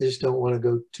 I just don't want to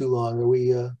go too long. Are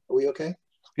we okay?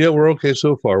 Yeah, we're okay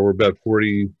so far. We're about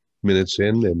 40 minutes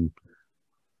in, and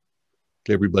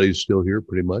everybody's still here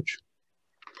pretty much.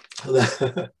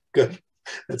 Good.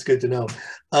 That's good to know.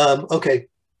 Okay.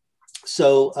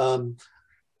 So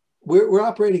we're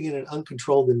operating in an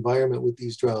uncontrolled environment with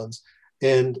these drones.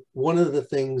 And one of the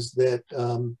things that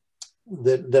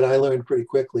that I learned pretty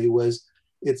quickly was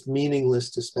it's meaningless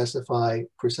to specify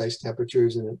precise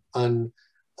temperatures in an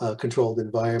uncontrolled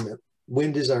environment.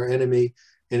 Wind is our enemy,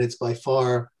 and it's by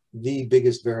far the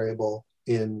biggest variable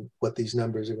in what these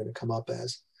numbers are going to come up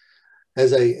as.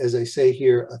 As I say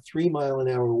here, a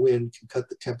 3-mile-an-hour wind can cut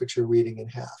the temperature reading in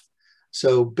half.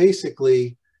 So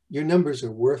basically, your numbers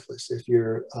are worthless if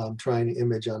you're trying to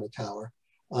image on a tower.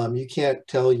 You can't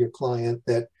tell your client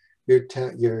that your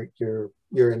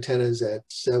your antenna's at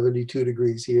 72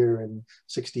 degrees here and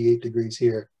 68 degrees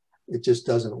here. It just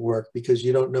doesn't work because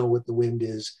you don't know what the wind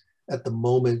is at the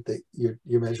moment that you're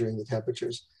measuring the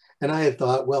temperatures. And I had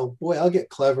thought, well, boy, I'll get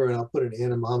clever and I'll put an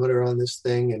anemometer on this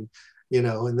thing, and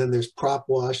and then there's prop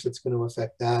wash that's going to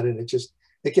affect that, and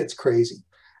it gets crazy.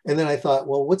 And then I thought,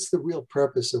 well, what's the real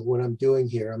purpose of what I'm doing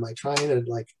here? Am I trying to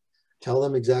like tell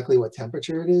them exactly what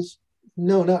temperature it is?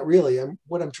 No, not really.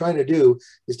 What I'm trying to do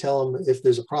is tell them if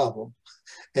there's a problem,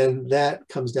 and that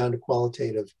comes down to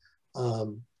qualitative,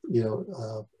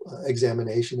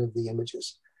 examination of the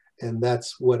images, and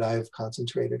that's what I've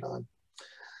concentrated on.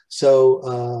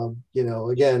 So,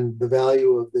 again, the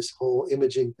value of this whole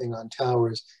imaging thing on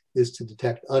towers is to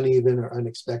detect uneven or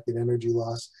unexpected energy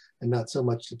loss, and not so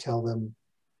much to tell them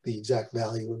the exact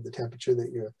value of the temperature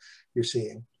that you're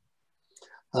seeing.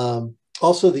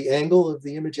 Also, the angle of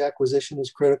the image acquisition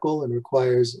is critical and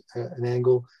requires an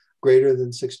angle greater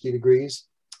than 60 degrees.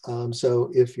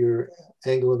 So if your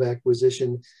angle of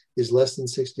acquisition is less than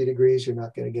 60 degrees, you're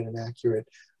not going to get an accurate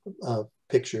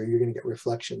picture. You're going to get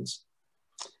reflections.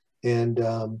 And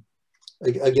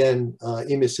again,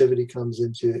 emissivity comes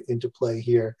into play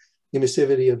here.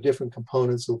 Emissivity of different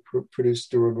components will produce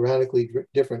dramatically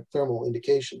different thermal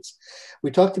indications. We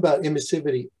talked about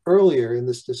emissivity earlier in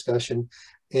this discussion,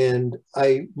 and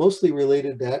I mostly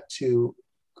related that to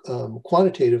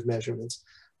quantitative measurements,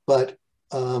 but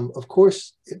of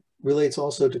course, it relates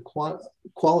also to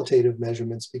qualitative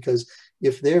measurements, because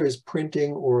if there is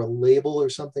printing or a label or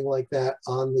something like that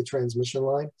on the transmission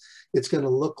line, it's going to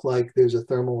look like there's a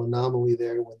thermal anomaly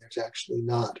there when there's actually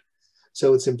not.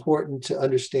 So it's important to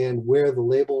understand where the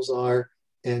labels are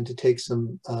and to take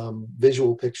some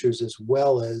visual pictures as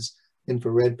well as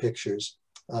infrared pictures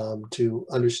to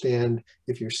understand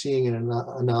if you're seeing an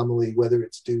anomaly, whether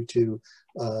it's due to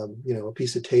a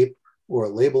piece of tape or a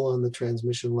label on the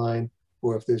transmission line,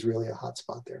 or if there's really a hot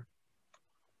spot there.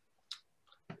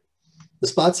 The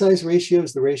spot size ratio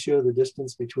is the ratio of the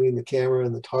distance between the camera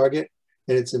and the target,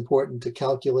 and it's important to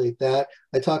calculate that.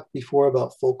 I talked before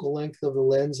about focal length of the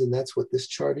lens, and that's what this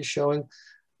chart is showing.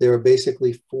 There are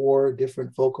basically 4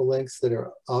 different focal lengths that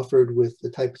are offered with the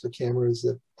types of cameras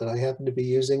that I happen to be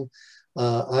using.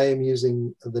 I am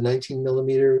using the 19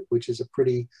 millimeter, which is a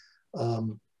pretty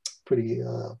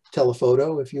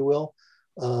telephoto, if you will.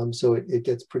 So it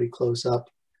gets pretty close up,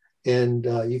 and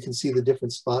you can see the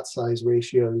different spot size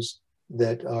ratios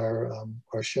that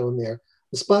are shown there.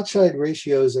 The spot size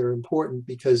ratios are important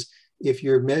because if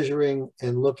you're measuring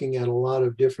and looking at a lot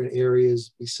of different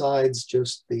areas besides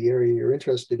just the area you're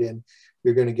interested in,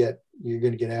 you're going to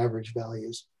get average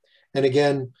values. And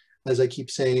again, as I keep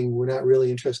saying, we're not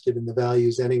really interested in the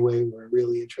values anyway. We're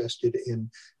really interested in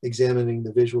examining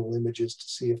the visual images to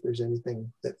see if there's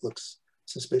anything that looks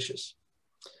suspicious.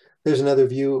 There's another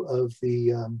view of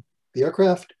the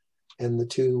aircraft and the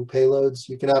 2 payloads.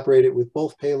 You can operate it with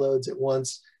both payloads at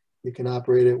once. You can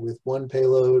operate it with one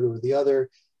payload or the other.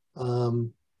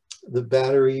 The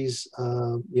batteries,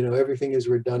 everything is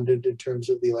redundant in terms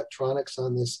of the electronics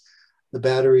on this. The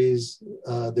batteries,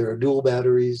 there are dual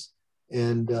batteries,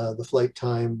 and the flight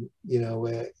time,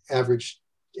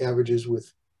 averages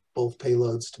with both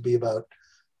payloads to be about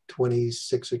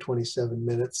 26 or 27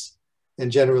 minutes.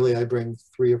 And generally, I bring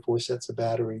 3 or 4 sets of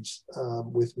batteries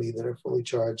with me that are fully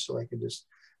charged, so I can just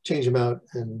change them out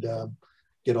and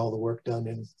get all the work done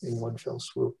in one fell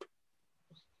swoop.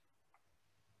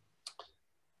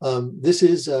 This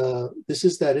is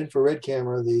that infrared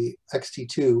camera, the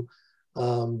XT2,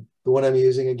 the one I'm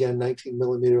using, again, 19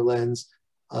 millimeter lens.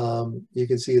 You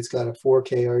can see it's got a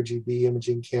 4K RGB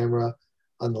imaging camera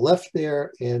on the left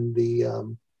there, and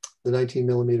the 19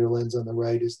 millimeter lens on the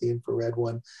right is the infrared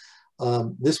one.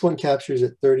 This one captures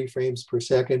at 30 frames per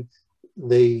second.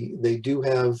 They do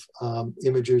have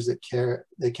imagers that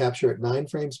capture at 9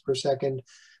 frames per second.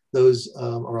 Those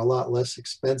are a lot less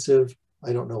expensive.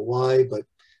 I don't know why, but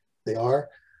they are.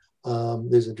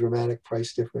 There's a dramatic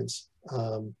price difference.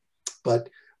 But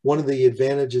one of the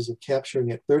advantages of capturing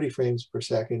at 30 frames per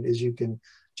second is you can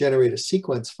generate a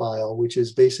sequence file, which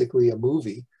is basically a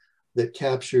movie that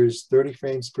captures 30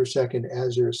 frames per second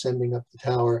as you're ascending up the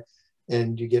tower,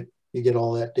 and you get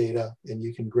all that data, and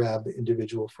you can grab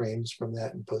individual frames from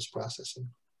that in post-processing.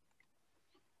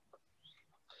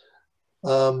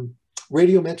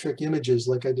 Radiometric images,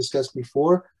 like I discussed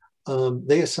before,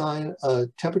 they assign a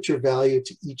temperature value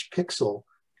to each pixel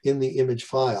in the image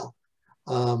file.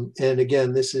 And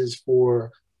again, this is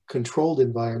for controlled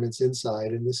environments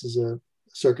inside, and this is a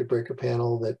circuit breaker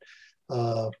panel that,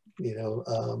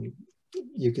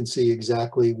 you can see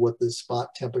exactly what the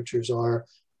spot temperatures are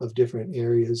of different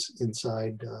areas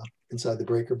inside the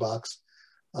breaker box.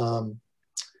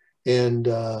 And,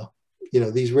 you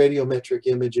know, these radiometric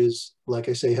images, like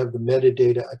I say, have the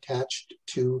metadata attached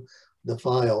to the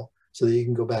file so that you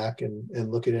can go back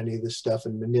and look at any of this stuff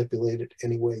and manipulate it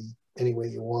any way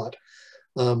you want.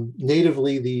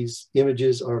 Natively, these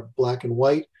images are black and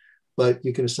white, but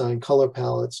you can assign color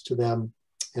palettes to them.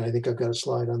 And I think I've got a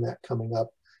slide on that coming up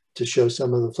to show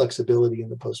some of the flexibility in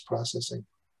the post-processing.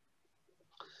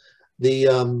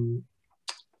 The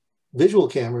visual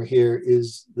camera here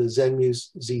is the ZenMuse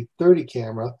Z30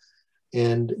 camera.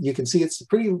 And you can see it's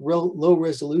pretty low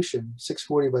resolution,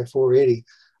 640 by 480,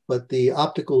 but the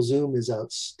optical zoom is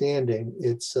outstanding.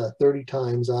 It's 30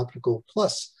 times optical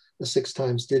plus a 6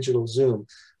 times digital zoom.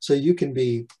 So you can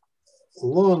be a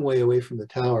long way away from the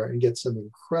tower and get some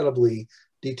incredibly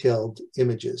detailed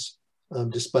images,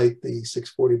 despite the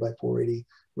 640 by 480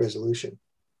 resolution.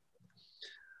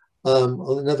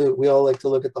 We all like to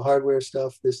look at the hardware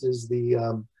stuff. This is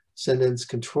the Sendence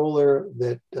controller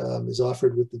that is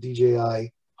offered with the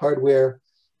DJI hardware.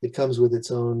 It comes with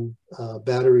its own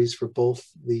batteries for both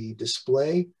the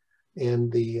display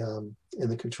and the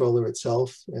controller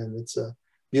itself. And it's a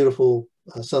beautiful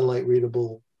sunlight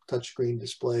readable touchscreen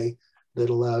display that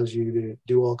allows you to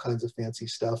do all kinds of fancy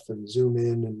stuff and zoom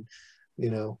in, and you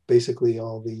know, basically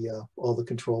all the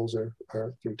controls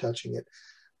are through touching it.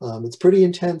 It's pretty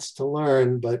intense to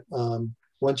learn, but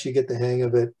once you get the hang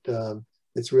of it,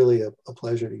 it's really a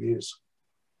pleasure to use.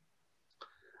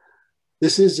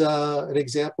 This is an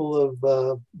example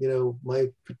of you know, my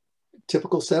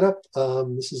typical setup.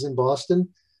 This is in Boston,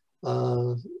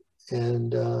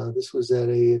 and this was at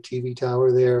a TV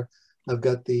tower there. I've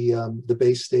got the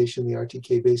base station, the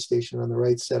RTK base station on the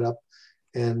right set up,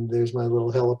 and there's my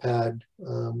little helipad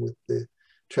with the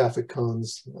traffic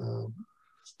cones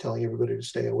telling everybody to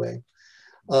stay away.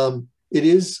 It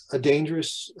is a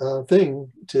dangerous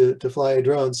thing to fly a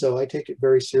drone, so I take it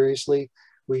very seriously.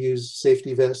 We use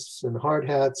safety vests and hard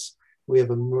hats. We have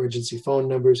emergency phone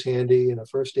numbers handy and a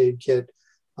first aid kit.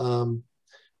 In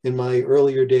my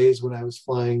earlier days when I was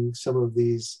flying some of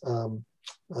these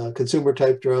consumer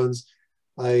type drones,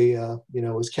 I you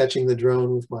know, was catching the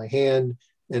drone with my hand,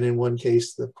 and in one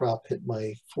case the prop hit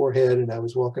my forehead and I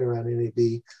was walking around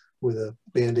NAB with a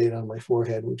Band-Aid on my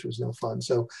forehead, which was no fun.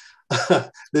 So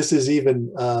this is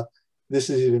even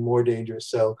more dangerous.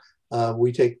 So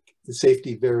we take the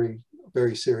safety very,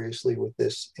 very seriously with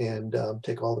this, and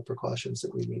take all the precautions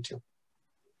that we need to.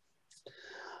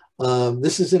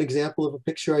 This is an example of a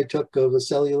picture I took of a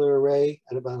cellular array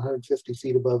at about 150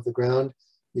 feet above the ground.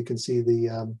 You can see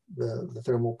the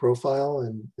thermal profile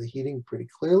and the heating pretty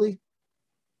clearly.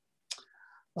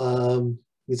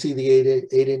 You see the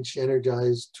 8-inch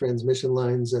energized transmission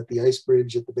lines at the ice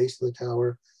bridge at the base of the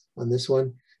tower on this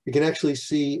one. You can actually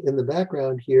see in the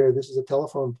background here, this is a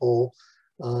telephone pole,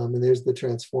 and there's the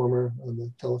transformer on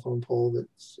the telephone pole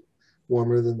that's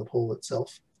warmer than the pole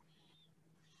itself.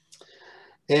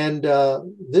 And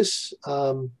this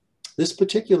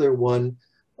particular one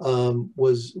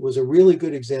was a really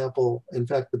good example. In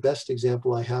fact, the best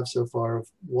example I have so far of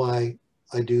why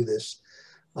I do this.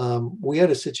 We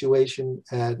had a situation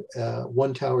at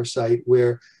one tower site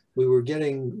where we were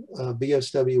getting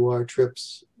BSWR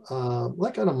trips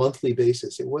like on a monthly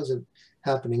basis. It wasn't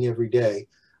happening every day,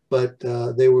 but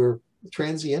they were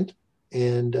transient,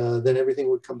 and then everything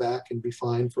would come back and be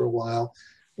fine for a while,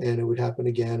 and it would happen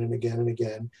again and again and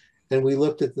again. And we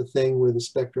looked at the thing with a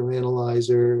spectrum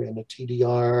analyzer and a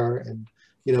TDR, and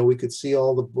you know, we could see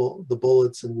all the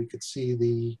bullets, and we could see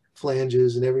the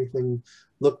flanges, and everything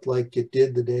looked like it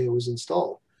did the day it was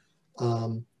installed.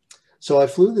 So I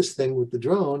flew this thing with the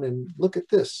drone, and look at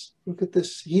this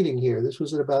heating here. This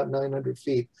was at about 900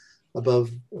 feet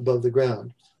above the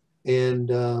ground. And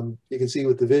you can see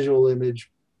with the visual image,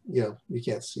 you know, you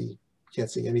can't see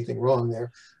anything wrong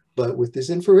there. But with this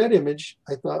infrared image,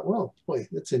 I thought, well, boy,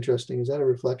 that's interesting. Is that a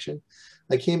reflection?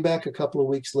 I came back a couple of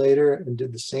weeks later and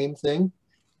did the same thing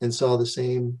and saw the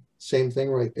same thing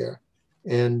right there.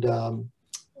 And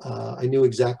I knew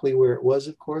exactly where it was,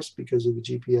 of course, because of the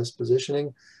GPS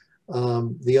positioning.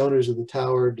 The owners of the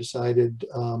tower decided,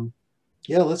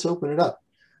 yeah, let's open it up.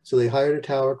 So they hired a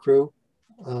tower crew.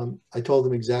 I told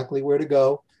them exactly where to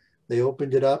go. They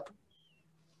opened it up,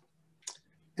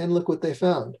 and look what they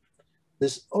found.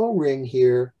 This O-ring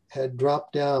here had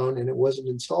dropped down, and it wasn't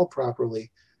installed properly,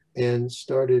 and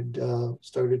started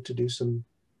to do some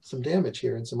damage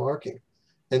here and some arcing.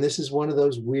 And this is one of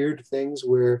those weird things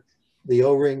where the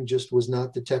O-ring just was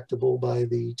not detectable by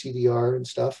the TDR and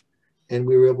stuff, and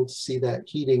we were able to see that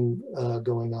heating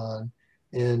going on.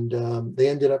 And they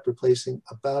ended up replacing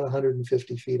about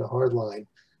 150 feet of hard line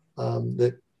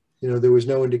that you know, there was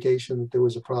no indication that there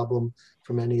was a problem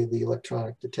from any of the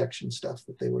electronic detection stuff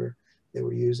that they were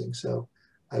using. So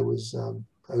I was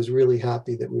really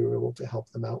happy that we were able to help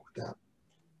them out with that.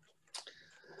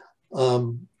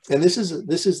 And this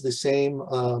is the same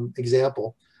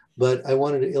example, but I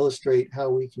wanted to illustrate how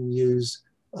we can use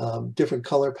different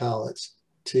color palettes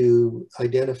to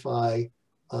identify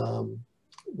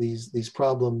these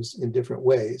problems in different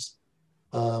ways.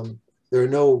 There are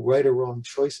no right or wrong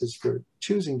choices for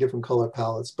choosing different color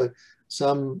palettes, but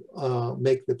some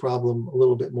make the problem a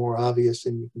little bit more obvious,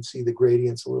 and you can see the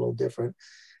gradients a little different.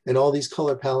 And all these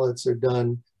color palettes are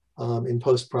done in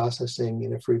post-processing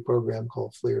in a free program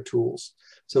called FLIR Tools.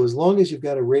 So as long as you've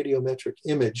got a radiometric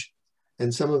image,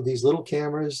 and some of these little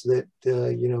cameras that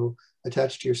you know,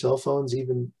 attached to your cell phones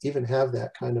even have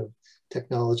that kind of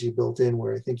technology built in,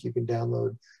 where I think you can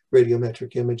download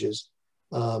radiometric images.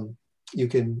 You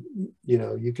can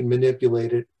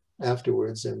manipulate it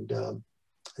afterwards and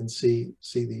see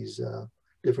these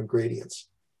different gradients.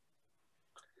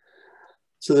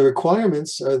 So the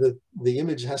requirements are that the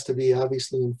image has to be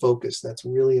obviously in focus. That's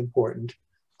really important.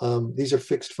 These are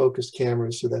fixed focus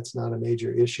cameras, so that's not a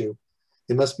major issue.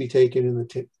 It must be taken in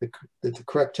the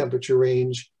correct temperature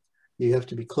range. You have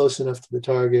to be close enough to the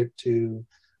target to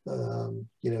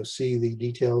you know, see the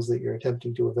details that you're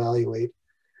attempting to evaluate.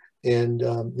 And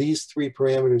these three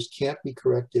parameters can't be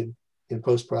corrected in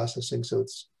post-processing, so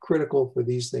it's critical for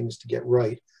these things to get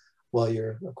right while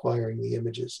you're acquiring the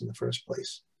images in the first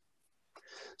place.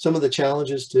 Some of the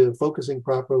challenges to focusing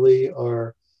properly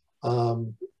are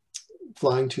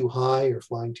flying too high or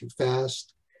flying too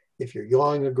fast, if you're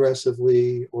yawing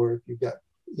aggressively, or if you've got,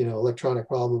 you know, electronic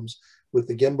problems with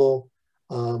the gimbal,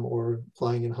 or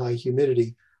flying in high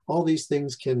humidity. All these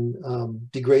things can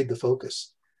degrade the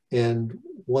focus. And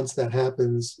once that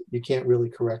happens, you can't really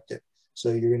correct it. So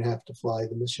you're going to have to fly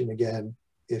the mission again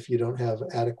if you don't have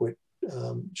adequate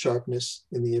sharpness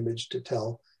in the image to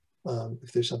tell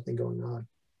if there's something going on.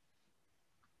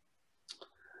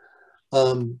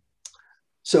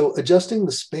 So adjusting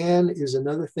the span is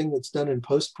another thing that's done in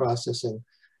post-processing.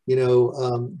 You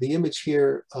know, the image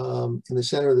here in the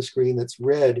center of the screen that's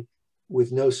red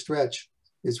with no stretch,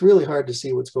 it's really hard to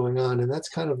see what's going on. And that's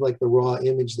kind of like the raw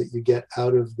image that you get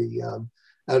out of the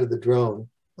drone.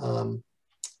 By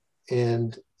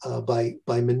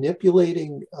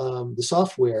manipulating the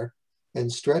software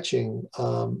and stretching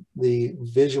the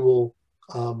visual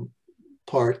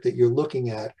part that you're looking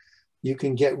at, you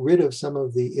can get rid of some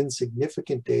of the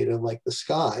insignificant data like the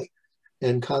sky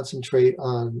and concentrate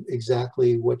on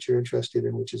exactly what you're interested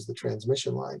in, which is the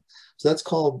transmission line. So that's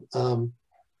called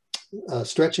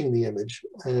stretching the image.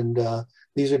 And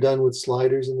these are done with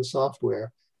sliders in the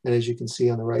software. And as you can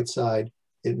see on the right side,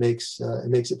 it makes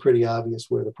it pretty obvious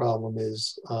where the problem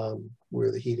is,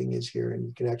 where the heating is here. And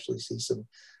you can actually see some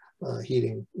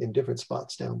heating in different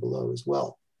spots down below as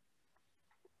well.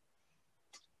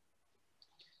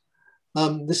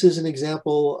 This is an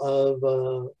example of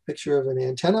a picture of an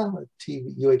antenna, a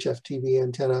UHF TV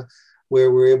antenna,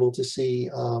 where we're able to see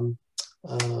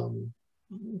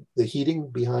the heating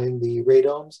behind the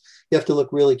radomes. You have to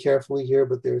look really carefully here,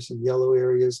 but there are some yellow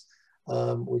areas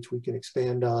which we can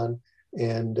expand on,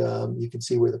 and you can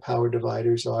see where the power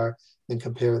dividers are and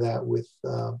compare that with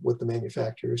what the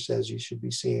manufacturer says you should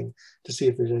be seeing to see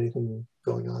if there's anything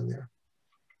going on there.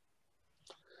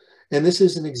 And this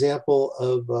is an example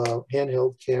of a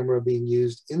handheld camera being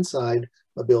used inside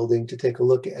a building to take a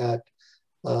look at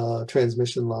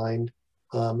transmission line.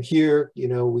 Here, you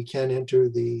know, we can enter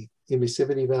the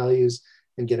emissivity values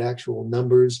and get actual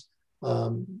numbers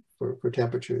for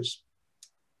temperatures.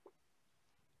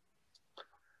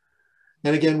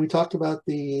 And again, we talked about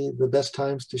the best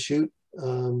times to shoot.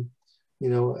 You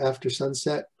know, after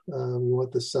sunset, you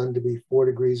want the sun to be 4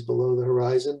 degrees below the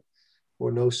horizon,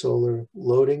 or no solar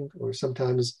loading, or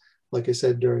sometimes, like I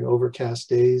said, during overcast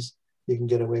days, you can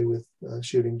get away with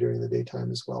shooting during the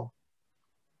daytime as well.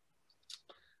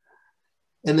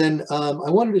 And then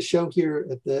I wanted to show here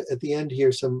at the end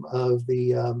here some of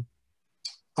the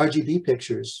RGB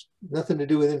pictures. Nothing to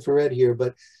do with infrared here,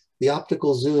 but the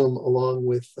optical zoom along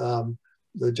with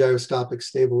the gyroscopic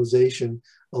stabilization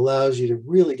allows you to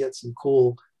really get some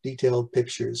cool detailed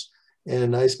pictures.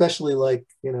 And I especially like,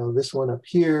 you know, this one up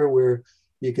here where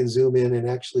you can zoom in and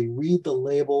actually read the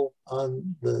label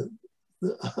on the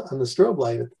strobe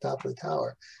light at the top of the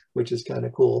tower, which is kind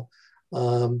of cool.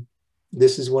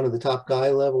 This is one of the top guy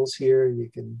levels here. You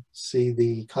can see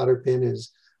the cotter pin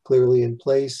is clearly in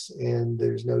place and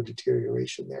there's no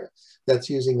deterioration there. That's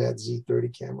using that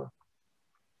Z30 camera.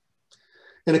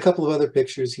 And a couple of other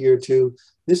pictures here too.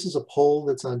 This is a pole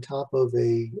that's on top of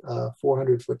a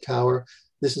 400-foot tower.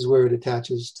 This is where it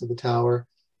attaches to the tower.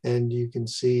 And you can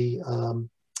see,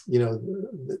 you know,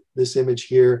 this image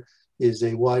here is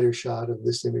a wider shot of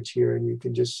this image here. And you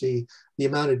can just see the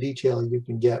amount of detail you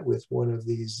can get with one of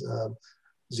these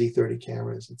Z30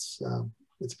 cameras.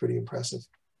 It's pretty impressive.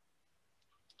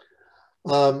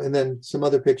 And then some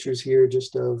other pictures here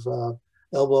just of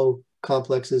elbow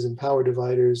complexes and power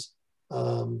dividers,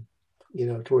 you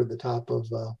know, toward the top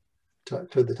of a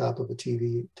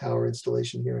TV tower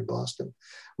installation here in Boston.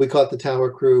 We caught the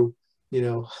tower crew, you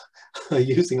know,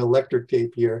 using electric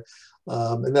tape here.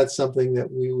 And that's something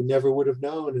that we never would have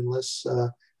known unless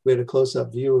we had a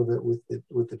close-up view of it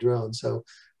with the drone. So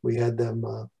we had them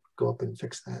go up and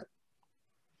fix that.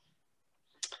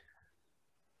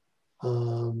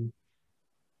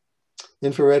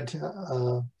 Infrared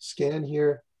scan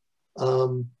here. I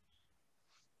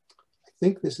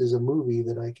think this is a movie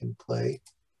that I can play.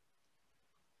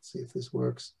 Let's see if this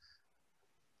works.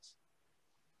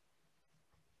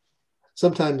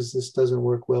 Sometimes this doesn't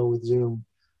work well with Zoom.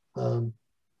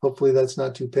 Hopefully that's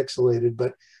not too pixelated,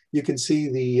 but you can see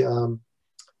the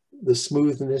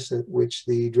smoothness at which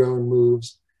the drone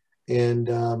moves. And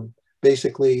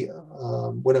basically,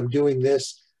 when I'm doing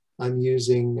this, I'm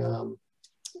using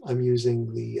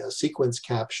the sequence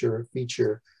capture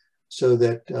feature so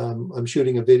that I'm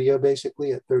shooting a video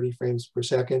basically at 30 frames per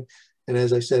second. And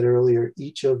as I said earlier,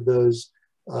 each of those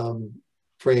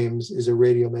frames is a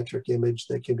radiometric image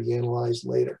that can be analyzed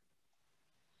later.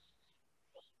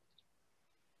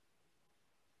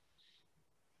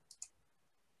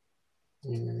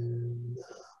 And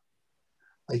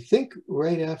I think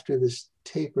right after this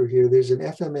taper here, there's an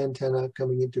FM antenna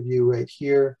coming into view right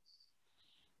here.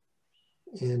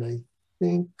 And I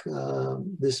think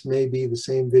this may be the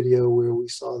same video where we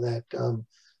saw that,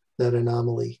 that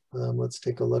anomaly. Let's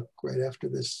take a look right after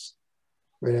this,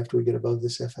 right after we get above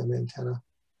this FM antenna.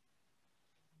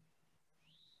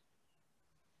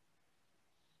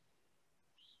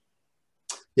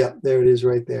 Yeah, there it is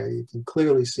right there. You can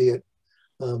clearly see it.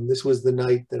 This was the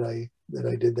night that I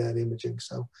did that imaging.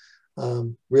 So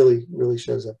really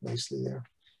shows up nicely there.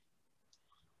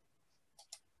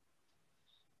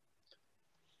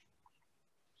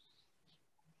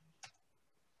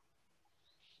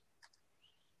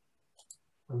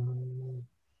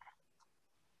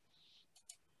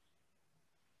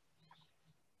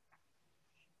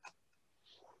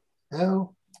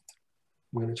 Now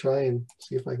I'm going to try and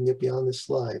see if I can get beyond this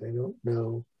slide. I don't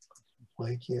know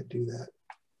why I can't do that.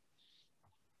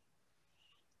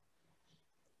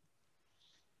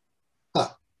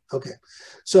 Okay.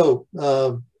 So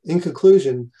in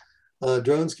conclusion,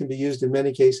 drones can be used in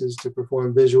many cases to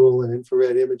perform visual and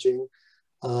infrared imaging.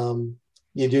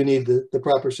 You do need the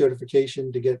proper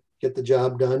certification to get the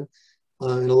job done.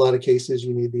 In a lot of cases,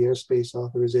 you need the airspace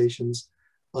authorizations.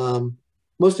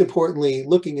 Most importantly,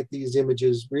 looking at these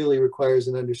images really requires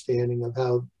an understanding of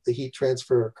how the heat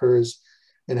transfer occurs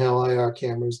and how IR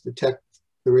cameras detect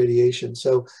the radiation.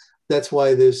 So that's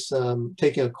why this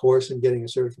taking a course and getting a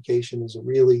certification is a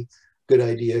really good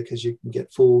idea, because you can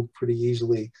get fooled pretty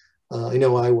easily. I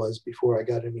know I was before I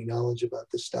got any knowledge about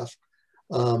this stuff.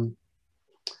 You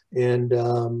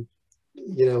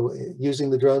know,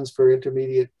 using the drones for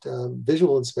intermediate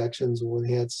visual inspections will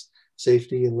enhance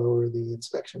safety and lower the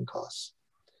inspection costs.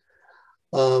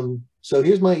 So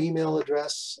here's my email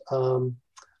address.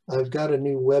 I've got a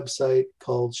new website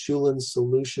called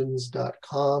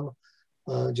schulenssolutions.com.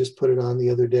 Just put it on the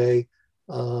other day,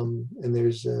 and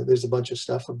there's a bunch of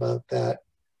stuff about that.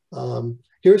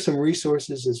 Here are some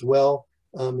resources as well.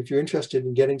 If you're interested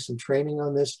in getting some training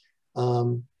on this,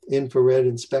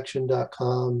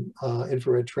 infraredinspection.com,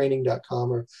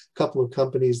 infraredtraining.com are a couple of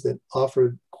companies that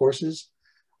offer courses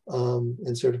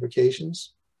and certifications.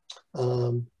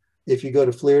 If you go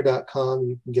to FLIR.com,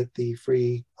 you can get the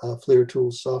free FLIR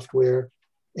Tools software.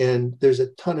 And there's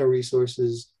a ton of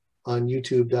resources on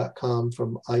youtube.com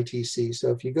from ITC.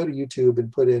 So if you go to YouTube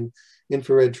and put in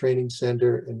Infrared Training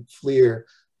Center and FLIR,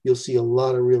 you'll see a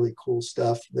lot of really cool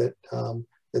stuff that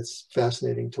that's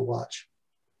fascinating to watch.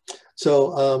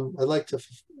 So I'd like to,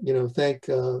 thank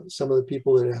some of the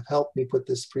people that have helped me put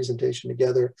this presentation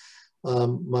together.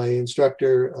 My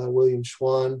instructor, William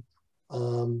Schwan,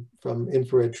 from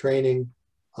Infrared Training.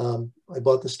 I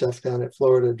bought the stuff down at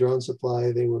Florida Drone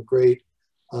Supply. They were great.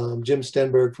 Jim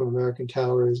Stenberg from American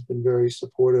Tower has been very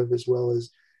supportive, as well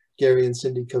as Gary and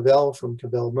Cindy Cavell from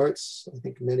Cavell Mertz. I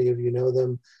think many of you know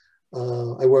them.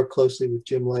 I work closely with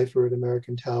Jim Leifer at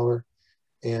American Tower.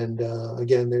 And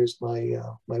again, there's my,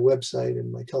 my website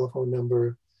and my telephone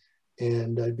number.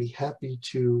 and I'd be happy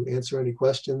to answer any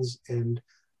questions. And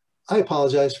I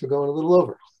apologize for going a little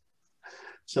over.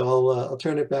 So I'll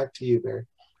turn it back to you, Barry.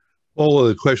 Well,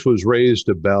 the question was raised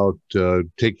about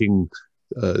taking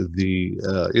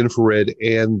the infrared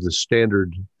and the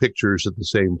standard pictures at the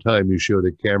same time. You showed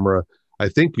a camera, I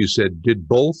think you said, did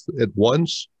both at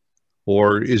once,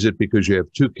 or is it because you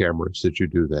have two cameras that you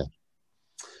do that?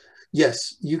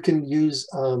 Yes, you can use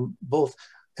both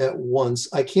at once.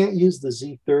 I can't use the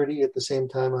Z30 at the same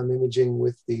time I'm imaging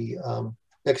with the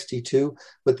XT2,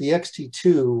 but the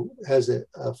XT2 has a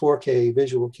 4K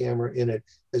visual camera in it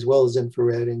as well as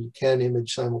infrared, and you can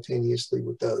image simultaneously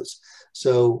with those.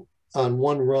 So on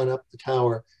one run up the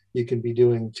tower, you can be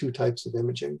doing two types of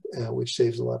imaging, which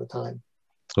saves a lot of time.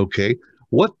 Okay.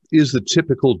 What is the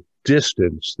typical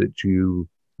distance that you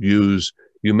use?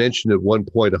 You mentioned at one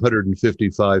point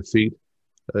 155 feet.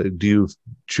 Do you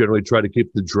generally try to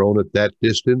keep the drone at that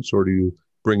distance, or do you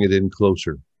bring it in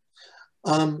closer?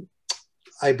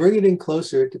 I bring it in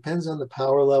closer. It depends on the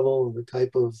power level and the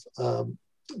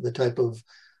type of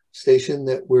station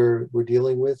that we're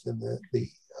dealing with and the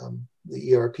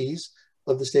ERPs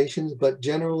of the stations. But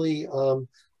generally,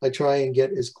 I try and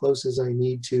get as close as I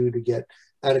need to get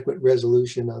adequate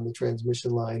resolution on the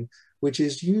transmission line, which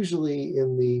is usually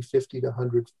in the 50 to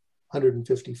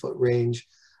 150 foot range,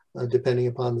 depending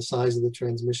upon the size of the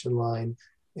transmission line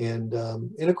and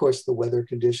of course the weather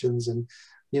conditions and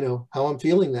how I'm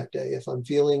feeling that day. If I'm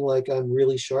feeling like I'm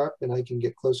really sharp and I can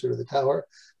get closer to the tower,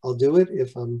 I'll do it.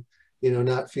 If I'm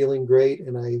not feeling great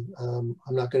and I'm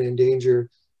not going to endanger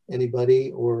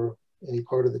anybody or any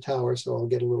part of the tower, so I'll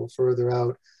get a little further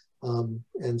out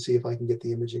and see if I can get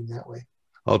the imaging that way.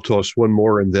 I'll toss one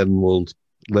more and then we'll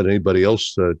let anybody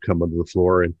else come onto the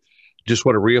floor. And just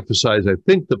want to reemphasize, I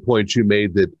think the point you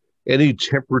made that any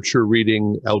temperature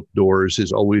reading outdoors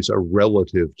is always a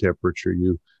relative temperature.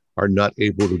 You are not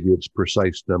able to give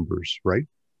precise numbers, right?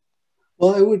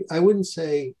 Well, I wouldn't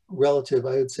say relative.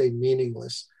 I would say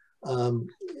meaningless.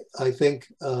 I think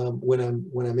when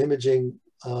I'm imaging.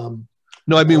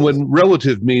 No, I mean when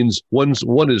relative means one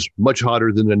is much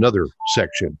hotter than another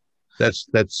section. That's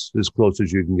as close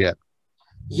as you can get.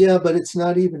 Yeah, but it's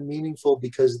not even meaningful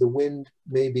because the wind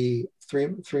may be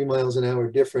three miles an hour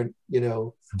different,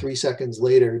 3 seconds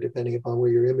later, depending upon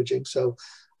where you're imaging. So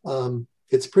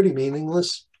it's pretty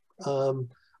meaningless.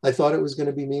 I thought it was going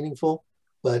to be meaningful,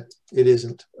 but it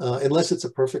isn't, unless it's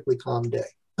a perfectly calm day.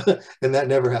 And that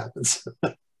never happens.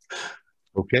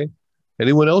 Okay.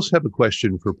 Anyone else have a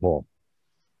question for Paul?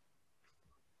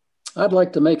 I'd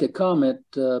like to make a comment,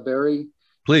 Barry.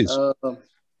 Please.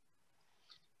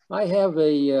 I have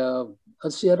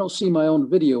let's see, I don't see my own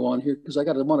video on here because I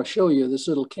want to show you this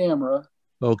little camera.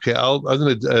 Okay, I'm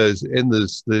going to end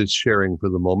this sharing for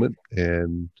the moment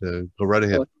and go right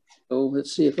ahead. So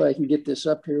let's see if I can get this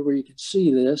up here where you can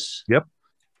see this. Yep.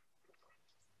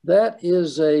 That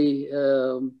is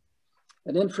an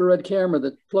infrared camera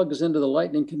that plugs into the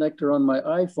lightning connector on my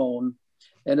iPhone,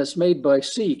 and it's made by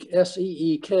Seek,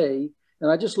 S-E-E-K,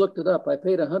 and I just looked it up. I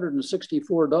paid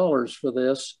 $164 for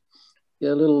this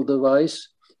little device,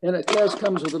 and it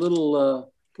comes with a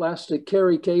little plastic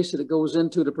carry case that it goes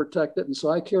into to protect it, and so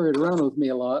I carry it around with me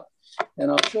a lot. And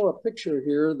I'll show a picture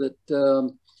here that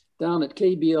down at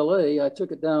KBLA, I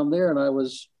took it down there, and I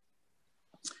was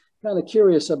kind of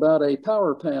curious about a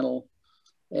power panel.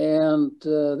 And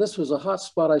this was a hot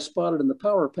spot I spotted in the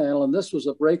power panel, and this was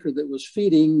a breaker that was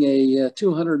feeding a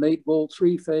 208 volt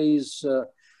three-phase to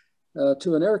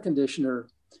an air conditioner.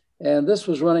 And this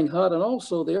was running hot, and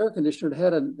also the air conditioner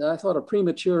had I thought, a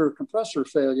premature compressor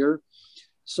failure.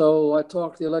 So I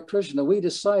talked to the electrician, and we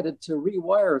decided to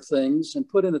rewire things and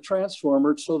put in a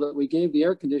transformer so that we gave the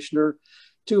air conditioner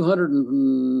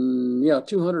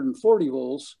 240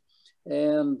 volts,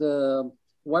 and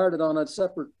wired it on a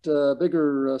separate,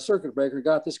 bigger circuit breaker.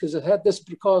 Got this because it had this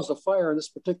caused a fire in this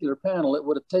particular panel. It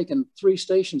would have taken two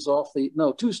stations off the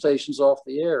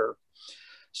air.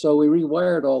 So we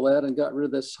rewired all that and got rid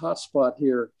of this hot spot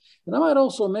here. And I might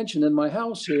also mention in my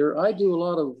house here, I do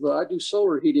I do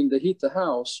solar heating to heat the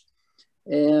house.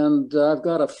 And I've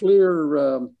got a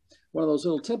FLIR, one of those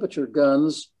little temperature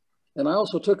guns. And I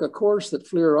also took a course that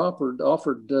FLIR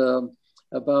offered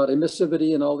about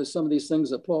emissivity and some of these things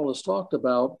that Paul has talked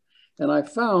about. And I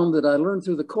found that I learned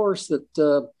through the course that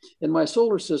in my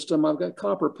solar system, I've got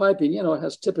copper piping. It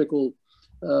has typical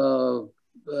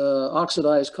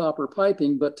oxidized copper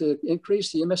piping, but to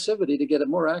increase the emissivity to get a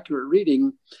more accurate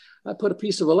reading, I put a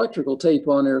piece of electrical tape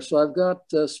on there. So I've got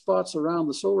spots around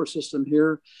the solar system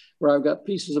here where I've got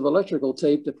pieces of electrical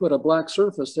tape to put a black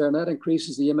surface there, and that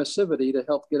increases the emissivity to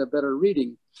help get a better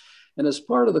reading. And as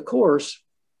part of the course,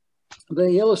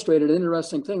 they illustrated an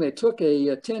interesting thing. They took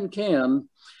a tin can.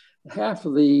 Half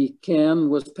of the can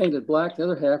was painted black. The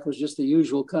other half was just the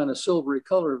usual kind of silvery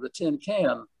color of the tin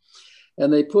can.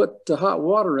 And they put hot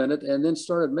water in it and then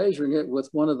started measuring it with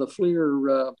one of the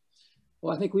FLIR.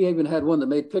 Well, I think we even had one that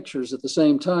made pictures at the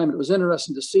same time. It was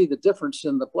interesting to see the difference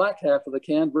in the black half of the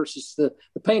can versus the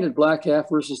painted black half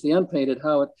versus the unpainted,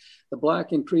 how the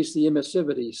black increased the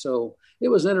emissivity. So it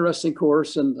was an interesting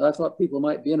course, and I thought people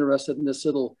might be interested in this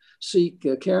little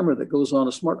SEEK camera that goes on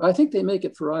a smart. I think they make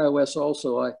it for iOS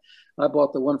also. I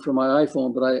bought the one for my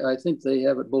iPhone, but I think they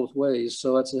have it both ways.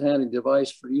 So that's a handy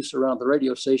device for use around the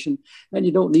radio station, and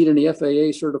you don't need any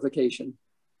FAA certification.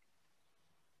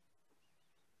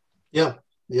 Yeah,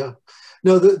 yeah.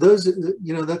 No, those,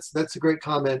 you know, that's a great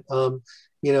comment.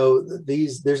 You know,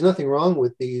 there's nothing wrong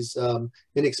with these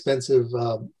inexpensive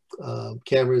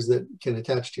cameras that can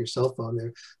attach to your cell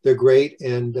phone. They're great,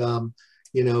 and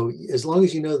you know, as long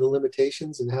as you know the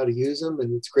limitations and how to use them,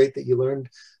 and it's great that you learned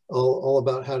all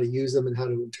about how to use them and how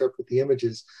to interpret the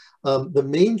images. The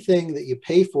main thing that you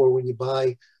pay for when you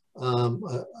buy an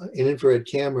infrared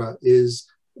camera is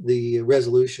the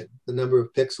resolution, the number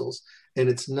of pixels. And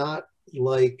it's not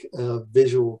like a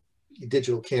digital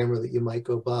camera that you might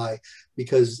go buy,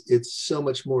 because it's so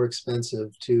much more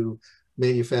expensive to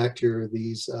manufacture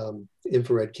these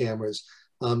infrared cameras.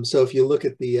 So if you look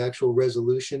at the actual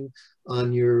resolution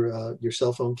on your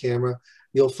cell phone camera,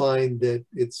 you'll find that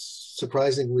it's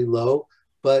surprisingly low,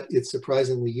 but it's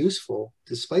surprisingly useful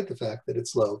despite the fact that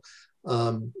it's low.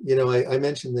 You know, I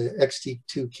mentioned the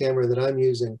XT2 camera that I'm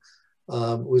using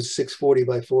was 640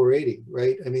 by 480,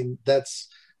 right? I mean, that's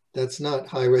not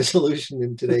high resolution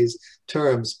in today's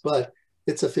terms, but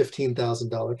it's a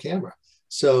 $15,000 camera.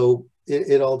 So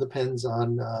it all depends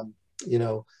on, you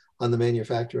know, on the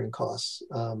manufacturing costs.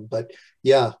 But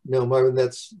yeah, no, Marvin,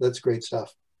 that's great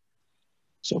stuff.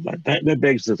 So that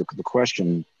begs the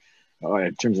question,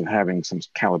 in terms of having some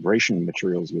calibration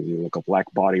materials with you, like a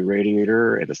black body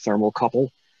radiator and a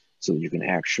thermocouple, so that you can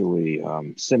actually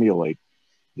simulate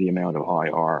the amount of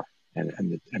IR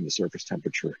and the surface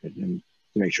temperature, and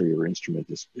to make sure your instrument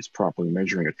is properly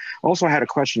measuring it. Also, I had a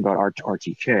question about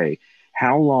RTK.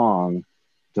 How long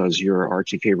does your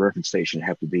RTK reference station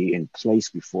have to be in place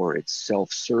before it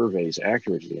self-surveys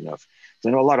accurately enough? Because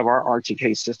I know a lot of our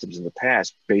RTK systems in the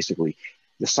past, basically,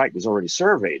 the site was already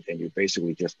surveyed, and you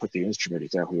basically just put the instrument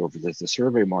exactly over the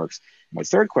survey marks. My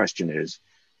third question is,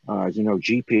 you know,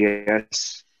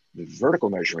 GPS, the vertical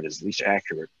measurement is least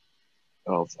accurate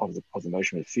of the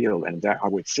measurement field, and that I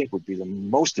would think would be the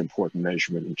most important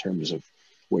measurement in terms of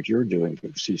what you're doing,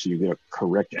 so you get a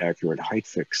correct, accurate height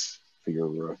fix for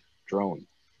your drone.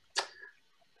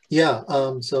 Yeah,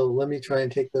 so let me try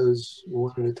and take those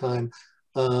one at a time.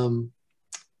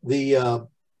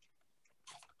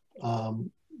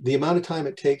 The amount of time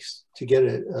it takes to get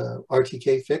a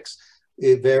RTK fix,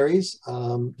 it varies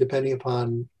depending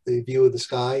upon the view of the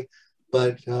sky,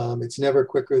 but it's never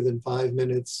quicker than 5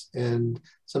 minutes, and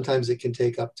sometimes it can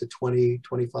take up to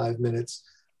 20-25 minutes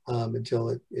until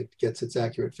it gets its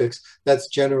accurate fix. That's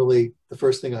generally the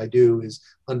first thing I do, is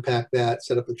unpack that,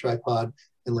 set up the tripod,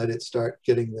 and let it start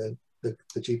getting the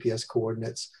GPS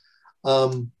coordinates.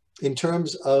 In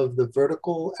terms of the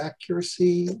vertical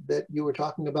accuracy that you were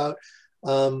talking about,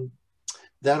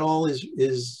 that all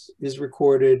is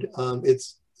recorded.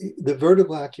 It's the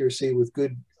vertical accuracy with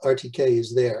good RTK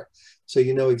is there, so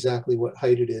you know exactly what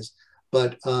height it is.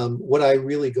 But what I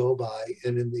really go by,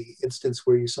 and in the instance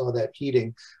where you saw that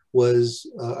heating, was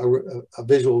a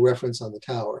visual reference on the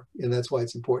tower, and that's why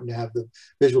it's important to have the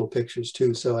visual pictures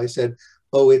too. So I said,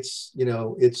 oh, it's, you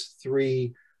know, it's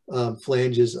 3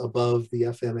 flanges above the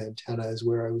FM antenna is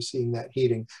where I was seeing that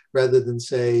heating, rather than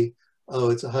say, oh,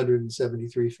 it's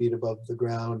 173 feet above the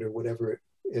ground, or whatever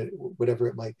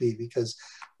it might be. Because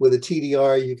with a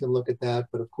TDR, you can look at that,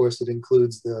 but of course it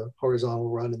includes the horizontal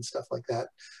run and stuff like that.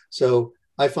 So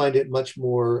I find it much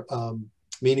more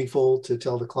meaningful to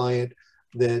tell the client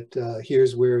that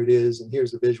here's where it is, and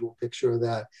here's a visual picture of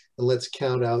that, and let's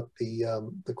count out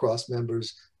the cross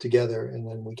members together, and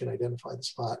then we can identify the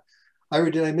spot. Ira,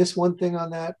 did I miss one thing on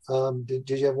that? Did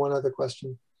you have one other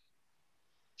question?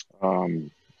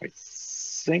 I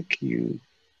think you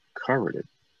covered it.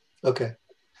 Okay.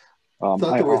 I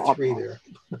thought there were 3 there.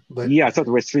 But yeah, I thought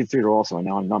there were three there also, and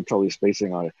now I'm totally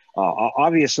spacing on it.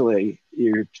 Obviously,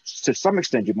 to some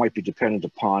extent, you might be dependent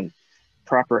upon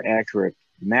proper, accurate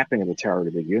mapping of the tower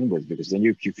to begin with, because then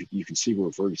you can see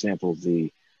where, for example, the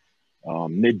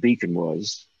mid beacon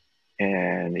was,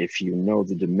 and if you know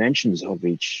the dimensions of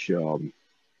each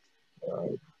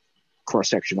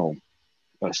cross-sectional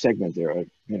segment there,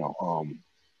 you know,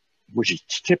 which is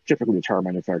typically the tower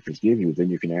manufacturers give you, then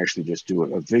you can actually just do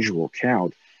a visual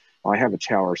count. I have a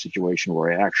tower situation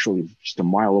where I actually, just a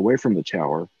mile away from the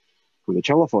tower, with a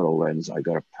telephoto lens, I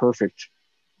got a perfect,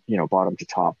 bottom to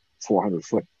top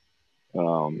 400-foot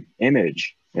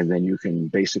image. And then you can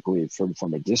basically,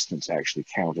 from a distance, actually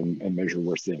count and measure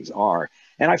where things are.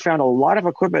 And I found a lot of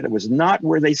equipment that was not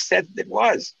where they said it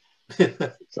was.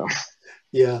 So,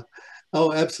 yeah.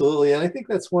 Oh, absolutely. And I think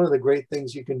that's one of the great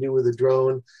things you can do with a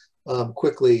drone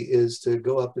quickly is to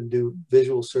go up and do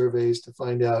visual surveys to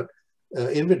find out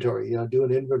inventory, do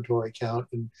an inventory count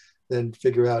and then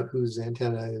figure out whose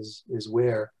antenna is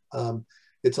where.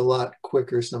 It's a lot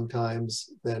quicker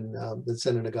sometimes than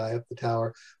sending a guy up the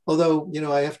tower. Although,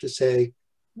 I have to say,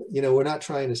 we're not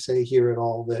trying to say here at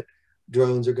all that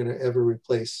drones are going to ever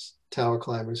replace tower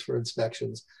climbers for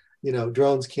inspections.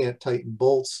 Drones can't tighten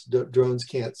bolts. Drones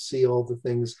can't see all the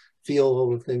things, feel all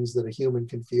the things that a human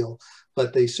can feel,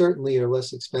 but they certainly are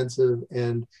less expensive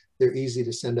and they're easy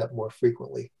to send up more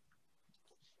frequently.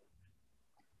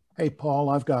 Hey, Paul,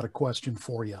 I've got a question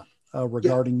for you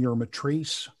regarding your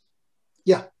matrice.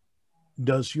 Yeah.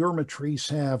 Does your matrice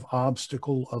have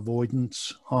obstacle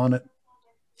avoidance on it?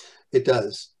 It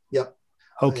does. Yep.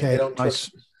 Okay. I don't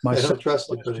trust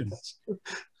it, but it does.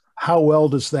 How well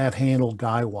does that handle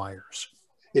guy wires?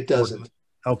 It doesn't.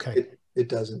 Okay. It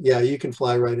doesn't. Yeah, you can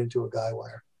fly right into a guy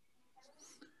wire.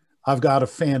 I've got a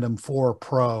Phantom 4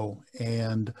 Pro,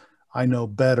 and I know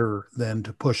better than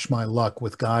to push my luck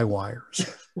with guy wires.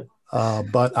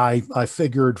 But I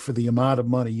figured for the amount of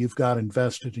money you've got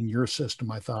invested in your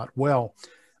system, I thought, well,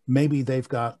 maybe they've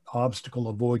got obstacle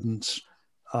avoidance.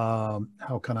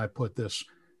 How can I put this?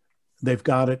 They've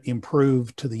got it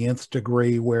improved to the nth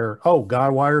degree where, oh, guy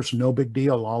wires, no big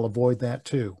deal. I'll avoid that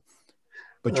too.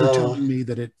 But you're telling me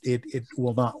that it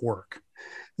will not work.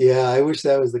 Yeah, I wish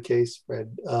that was the case,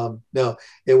 Fred. No,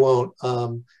 it won't.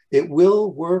 It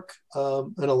will work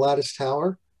in a lattice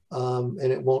tower,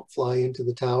 and it won't fly into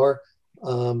the tower.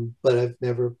 But I've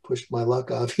never pushed my luck,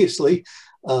 obviously.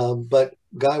 But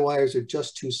guy wires are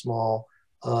just too small,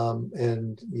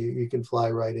 and you can fly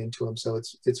right into them. So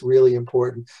it's really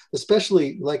important,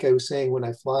 especially like I was saying, when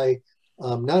I fly,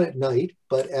 not at night,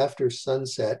 but after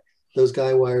sunset. Those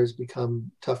guy wires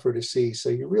become tougher to see. So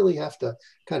you really have to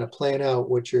kind of plan out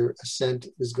what your ascent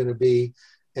is going to be.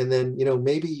 And then,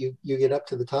 maybe you get up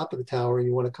to the top of the tower and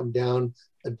you want to come down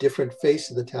a different face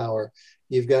of the tower.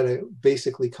 You've got to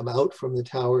basically come out from the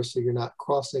tower so you're not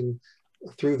crossing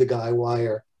through the guy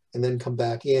wire and then come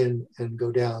back in and go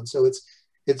down. So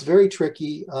it's very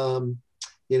tricky. You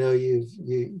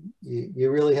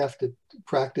really have to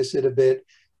practice it a bit.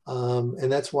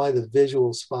 And that's why the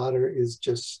visual spotter is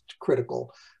just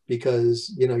critical,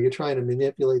 because you're trying to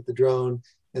manipulate the drone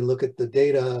and look at the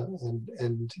data,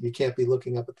 and you can't be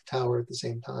looking up at the tower at the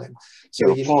same time.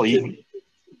 So Paul, you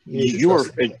were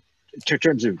in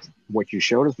terms of what you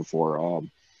showed us before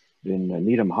in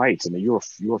Needham Heights. I mean, you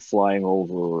were flying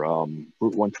over Route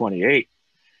 128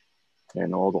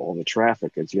 and all the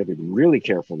traffic. You have to be really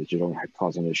careful that you don't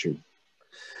cause an issue.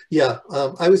 Yeah,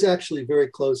 I was actually very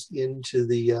close into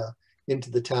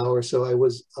the tower, so I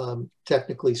was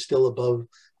technically still above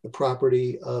the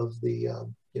property of the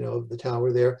of the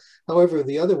tower there. However,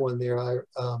 the other one there,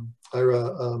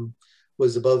 Ira,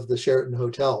 was above the Sheraton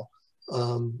Hotel,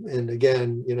 and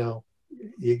again,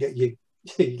 you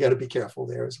got to be careful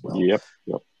there as well. Yep.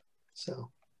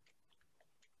 So.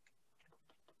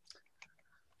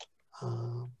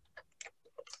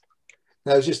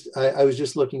 I was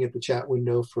just looking at the chat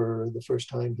window for the first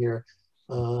time here,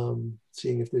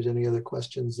 seeing if there's any other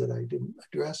questions that I didn't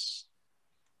address.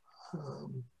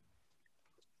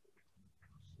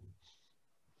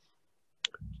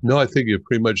 No, I think you've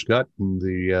pretty much gotten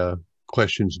the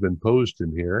questions been posed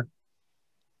in here.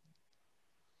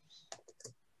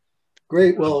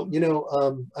 Great. Well,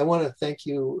 I want to thank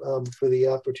you for the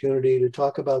opportunity to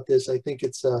talk about this. I think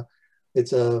it's a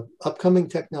upcoming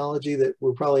technology that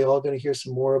we're probably all going to hear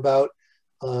some more about.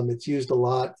 It's used a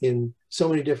lot in so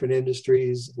many different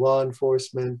industries, law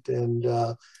enforcement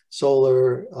and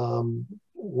solar,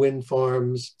 wind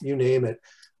farms, you name it.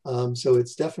 So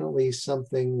it's definitely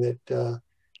something that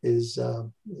is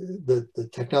the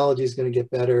technology is going to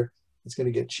get better. It's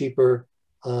going to get cheaper.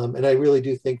 And I really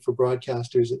do think for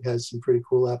broadcasters, it has some pretty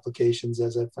cool applications,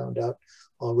 as I've found out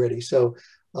already. So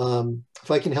if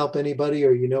I can help anybody,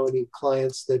 or any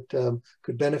clients that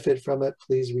could benefit from it,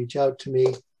 please reach out to me.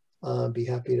 Be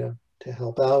happy to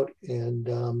help out. And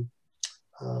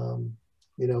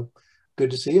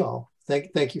good to see you all.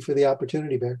 Thank you for the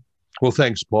opportunity, Bear. Well,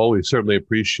 thanks, Paul. We certainly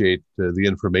appreciate the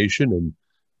information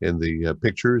and the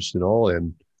pictures and all,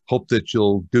 and hope that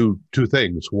you'll do two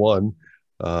things. One,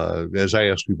 as I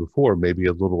asked you before, maybe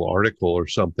a little article or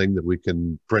something that we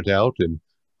can print out and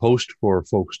post for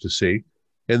folks to see.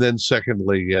 And then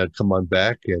secondly, come on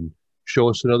back and show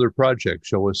us another project.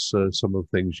 Show us some of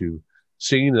the things you've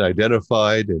seen and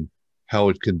identified and how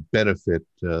it can benefit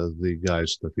the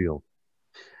guys in the field.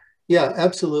 Yeah,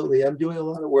 absolutely. I'm doing a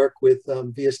lot of work with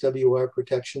VSWR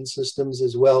protection systems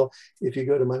as well. If you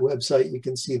go to my website, you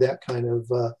can see that kind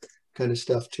of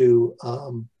stuff too.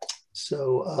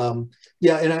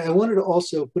 Yeah, and I wanted to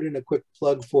also put in a quick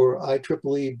plug for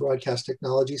IEEE Broadcast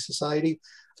Technology Society.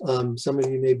 Some of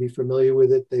you may be familiar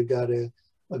with it. They've got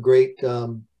a great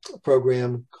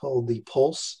program called the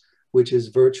Pulse, which is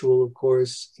virtual, of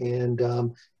course. And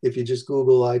if you just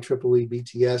Google IEEE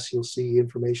BTS, you'll see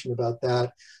information about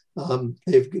that.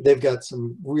 They've got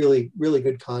some really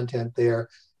good content there.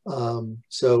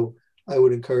 So I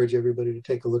would encourage everybody to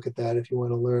take a look at that if you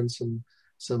want to learn some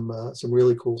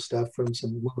really cool stuff from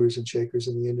some movers and shakers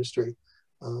in the industry.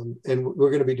 And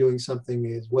we're going to be doing something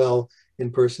as well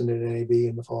in person at NAB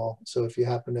in the fall. So if you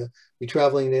happen to be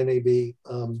traveling to NAB,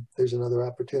 there's another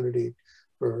opportunity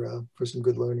for some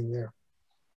good learning there.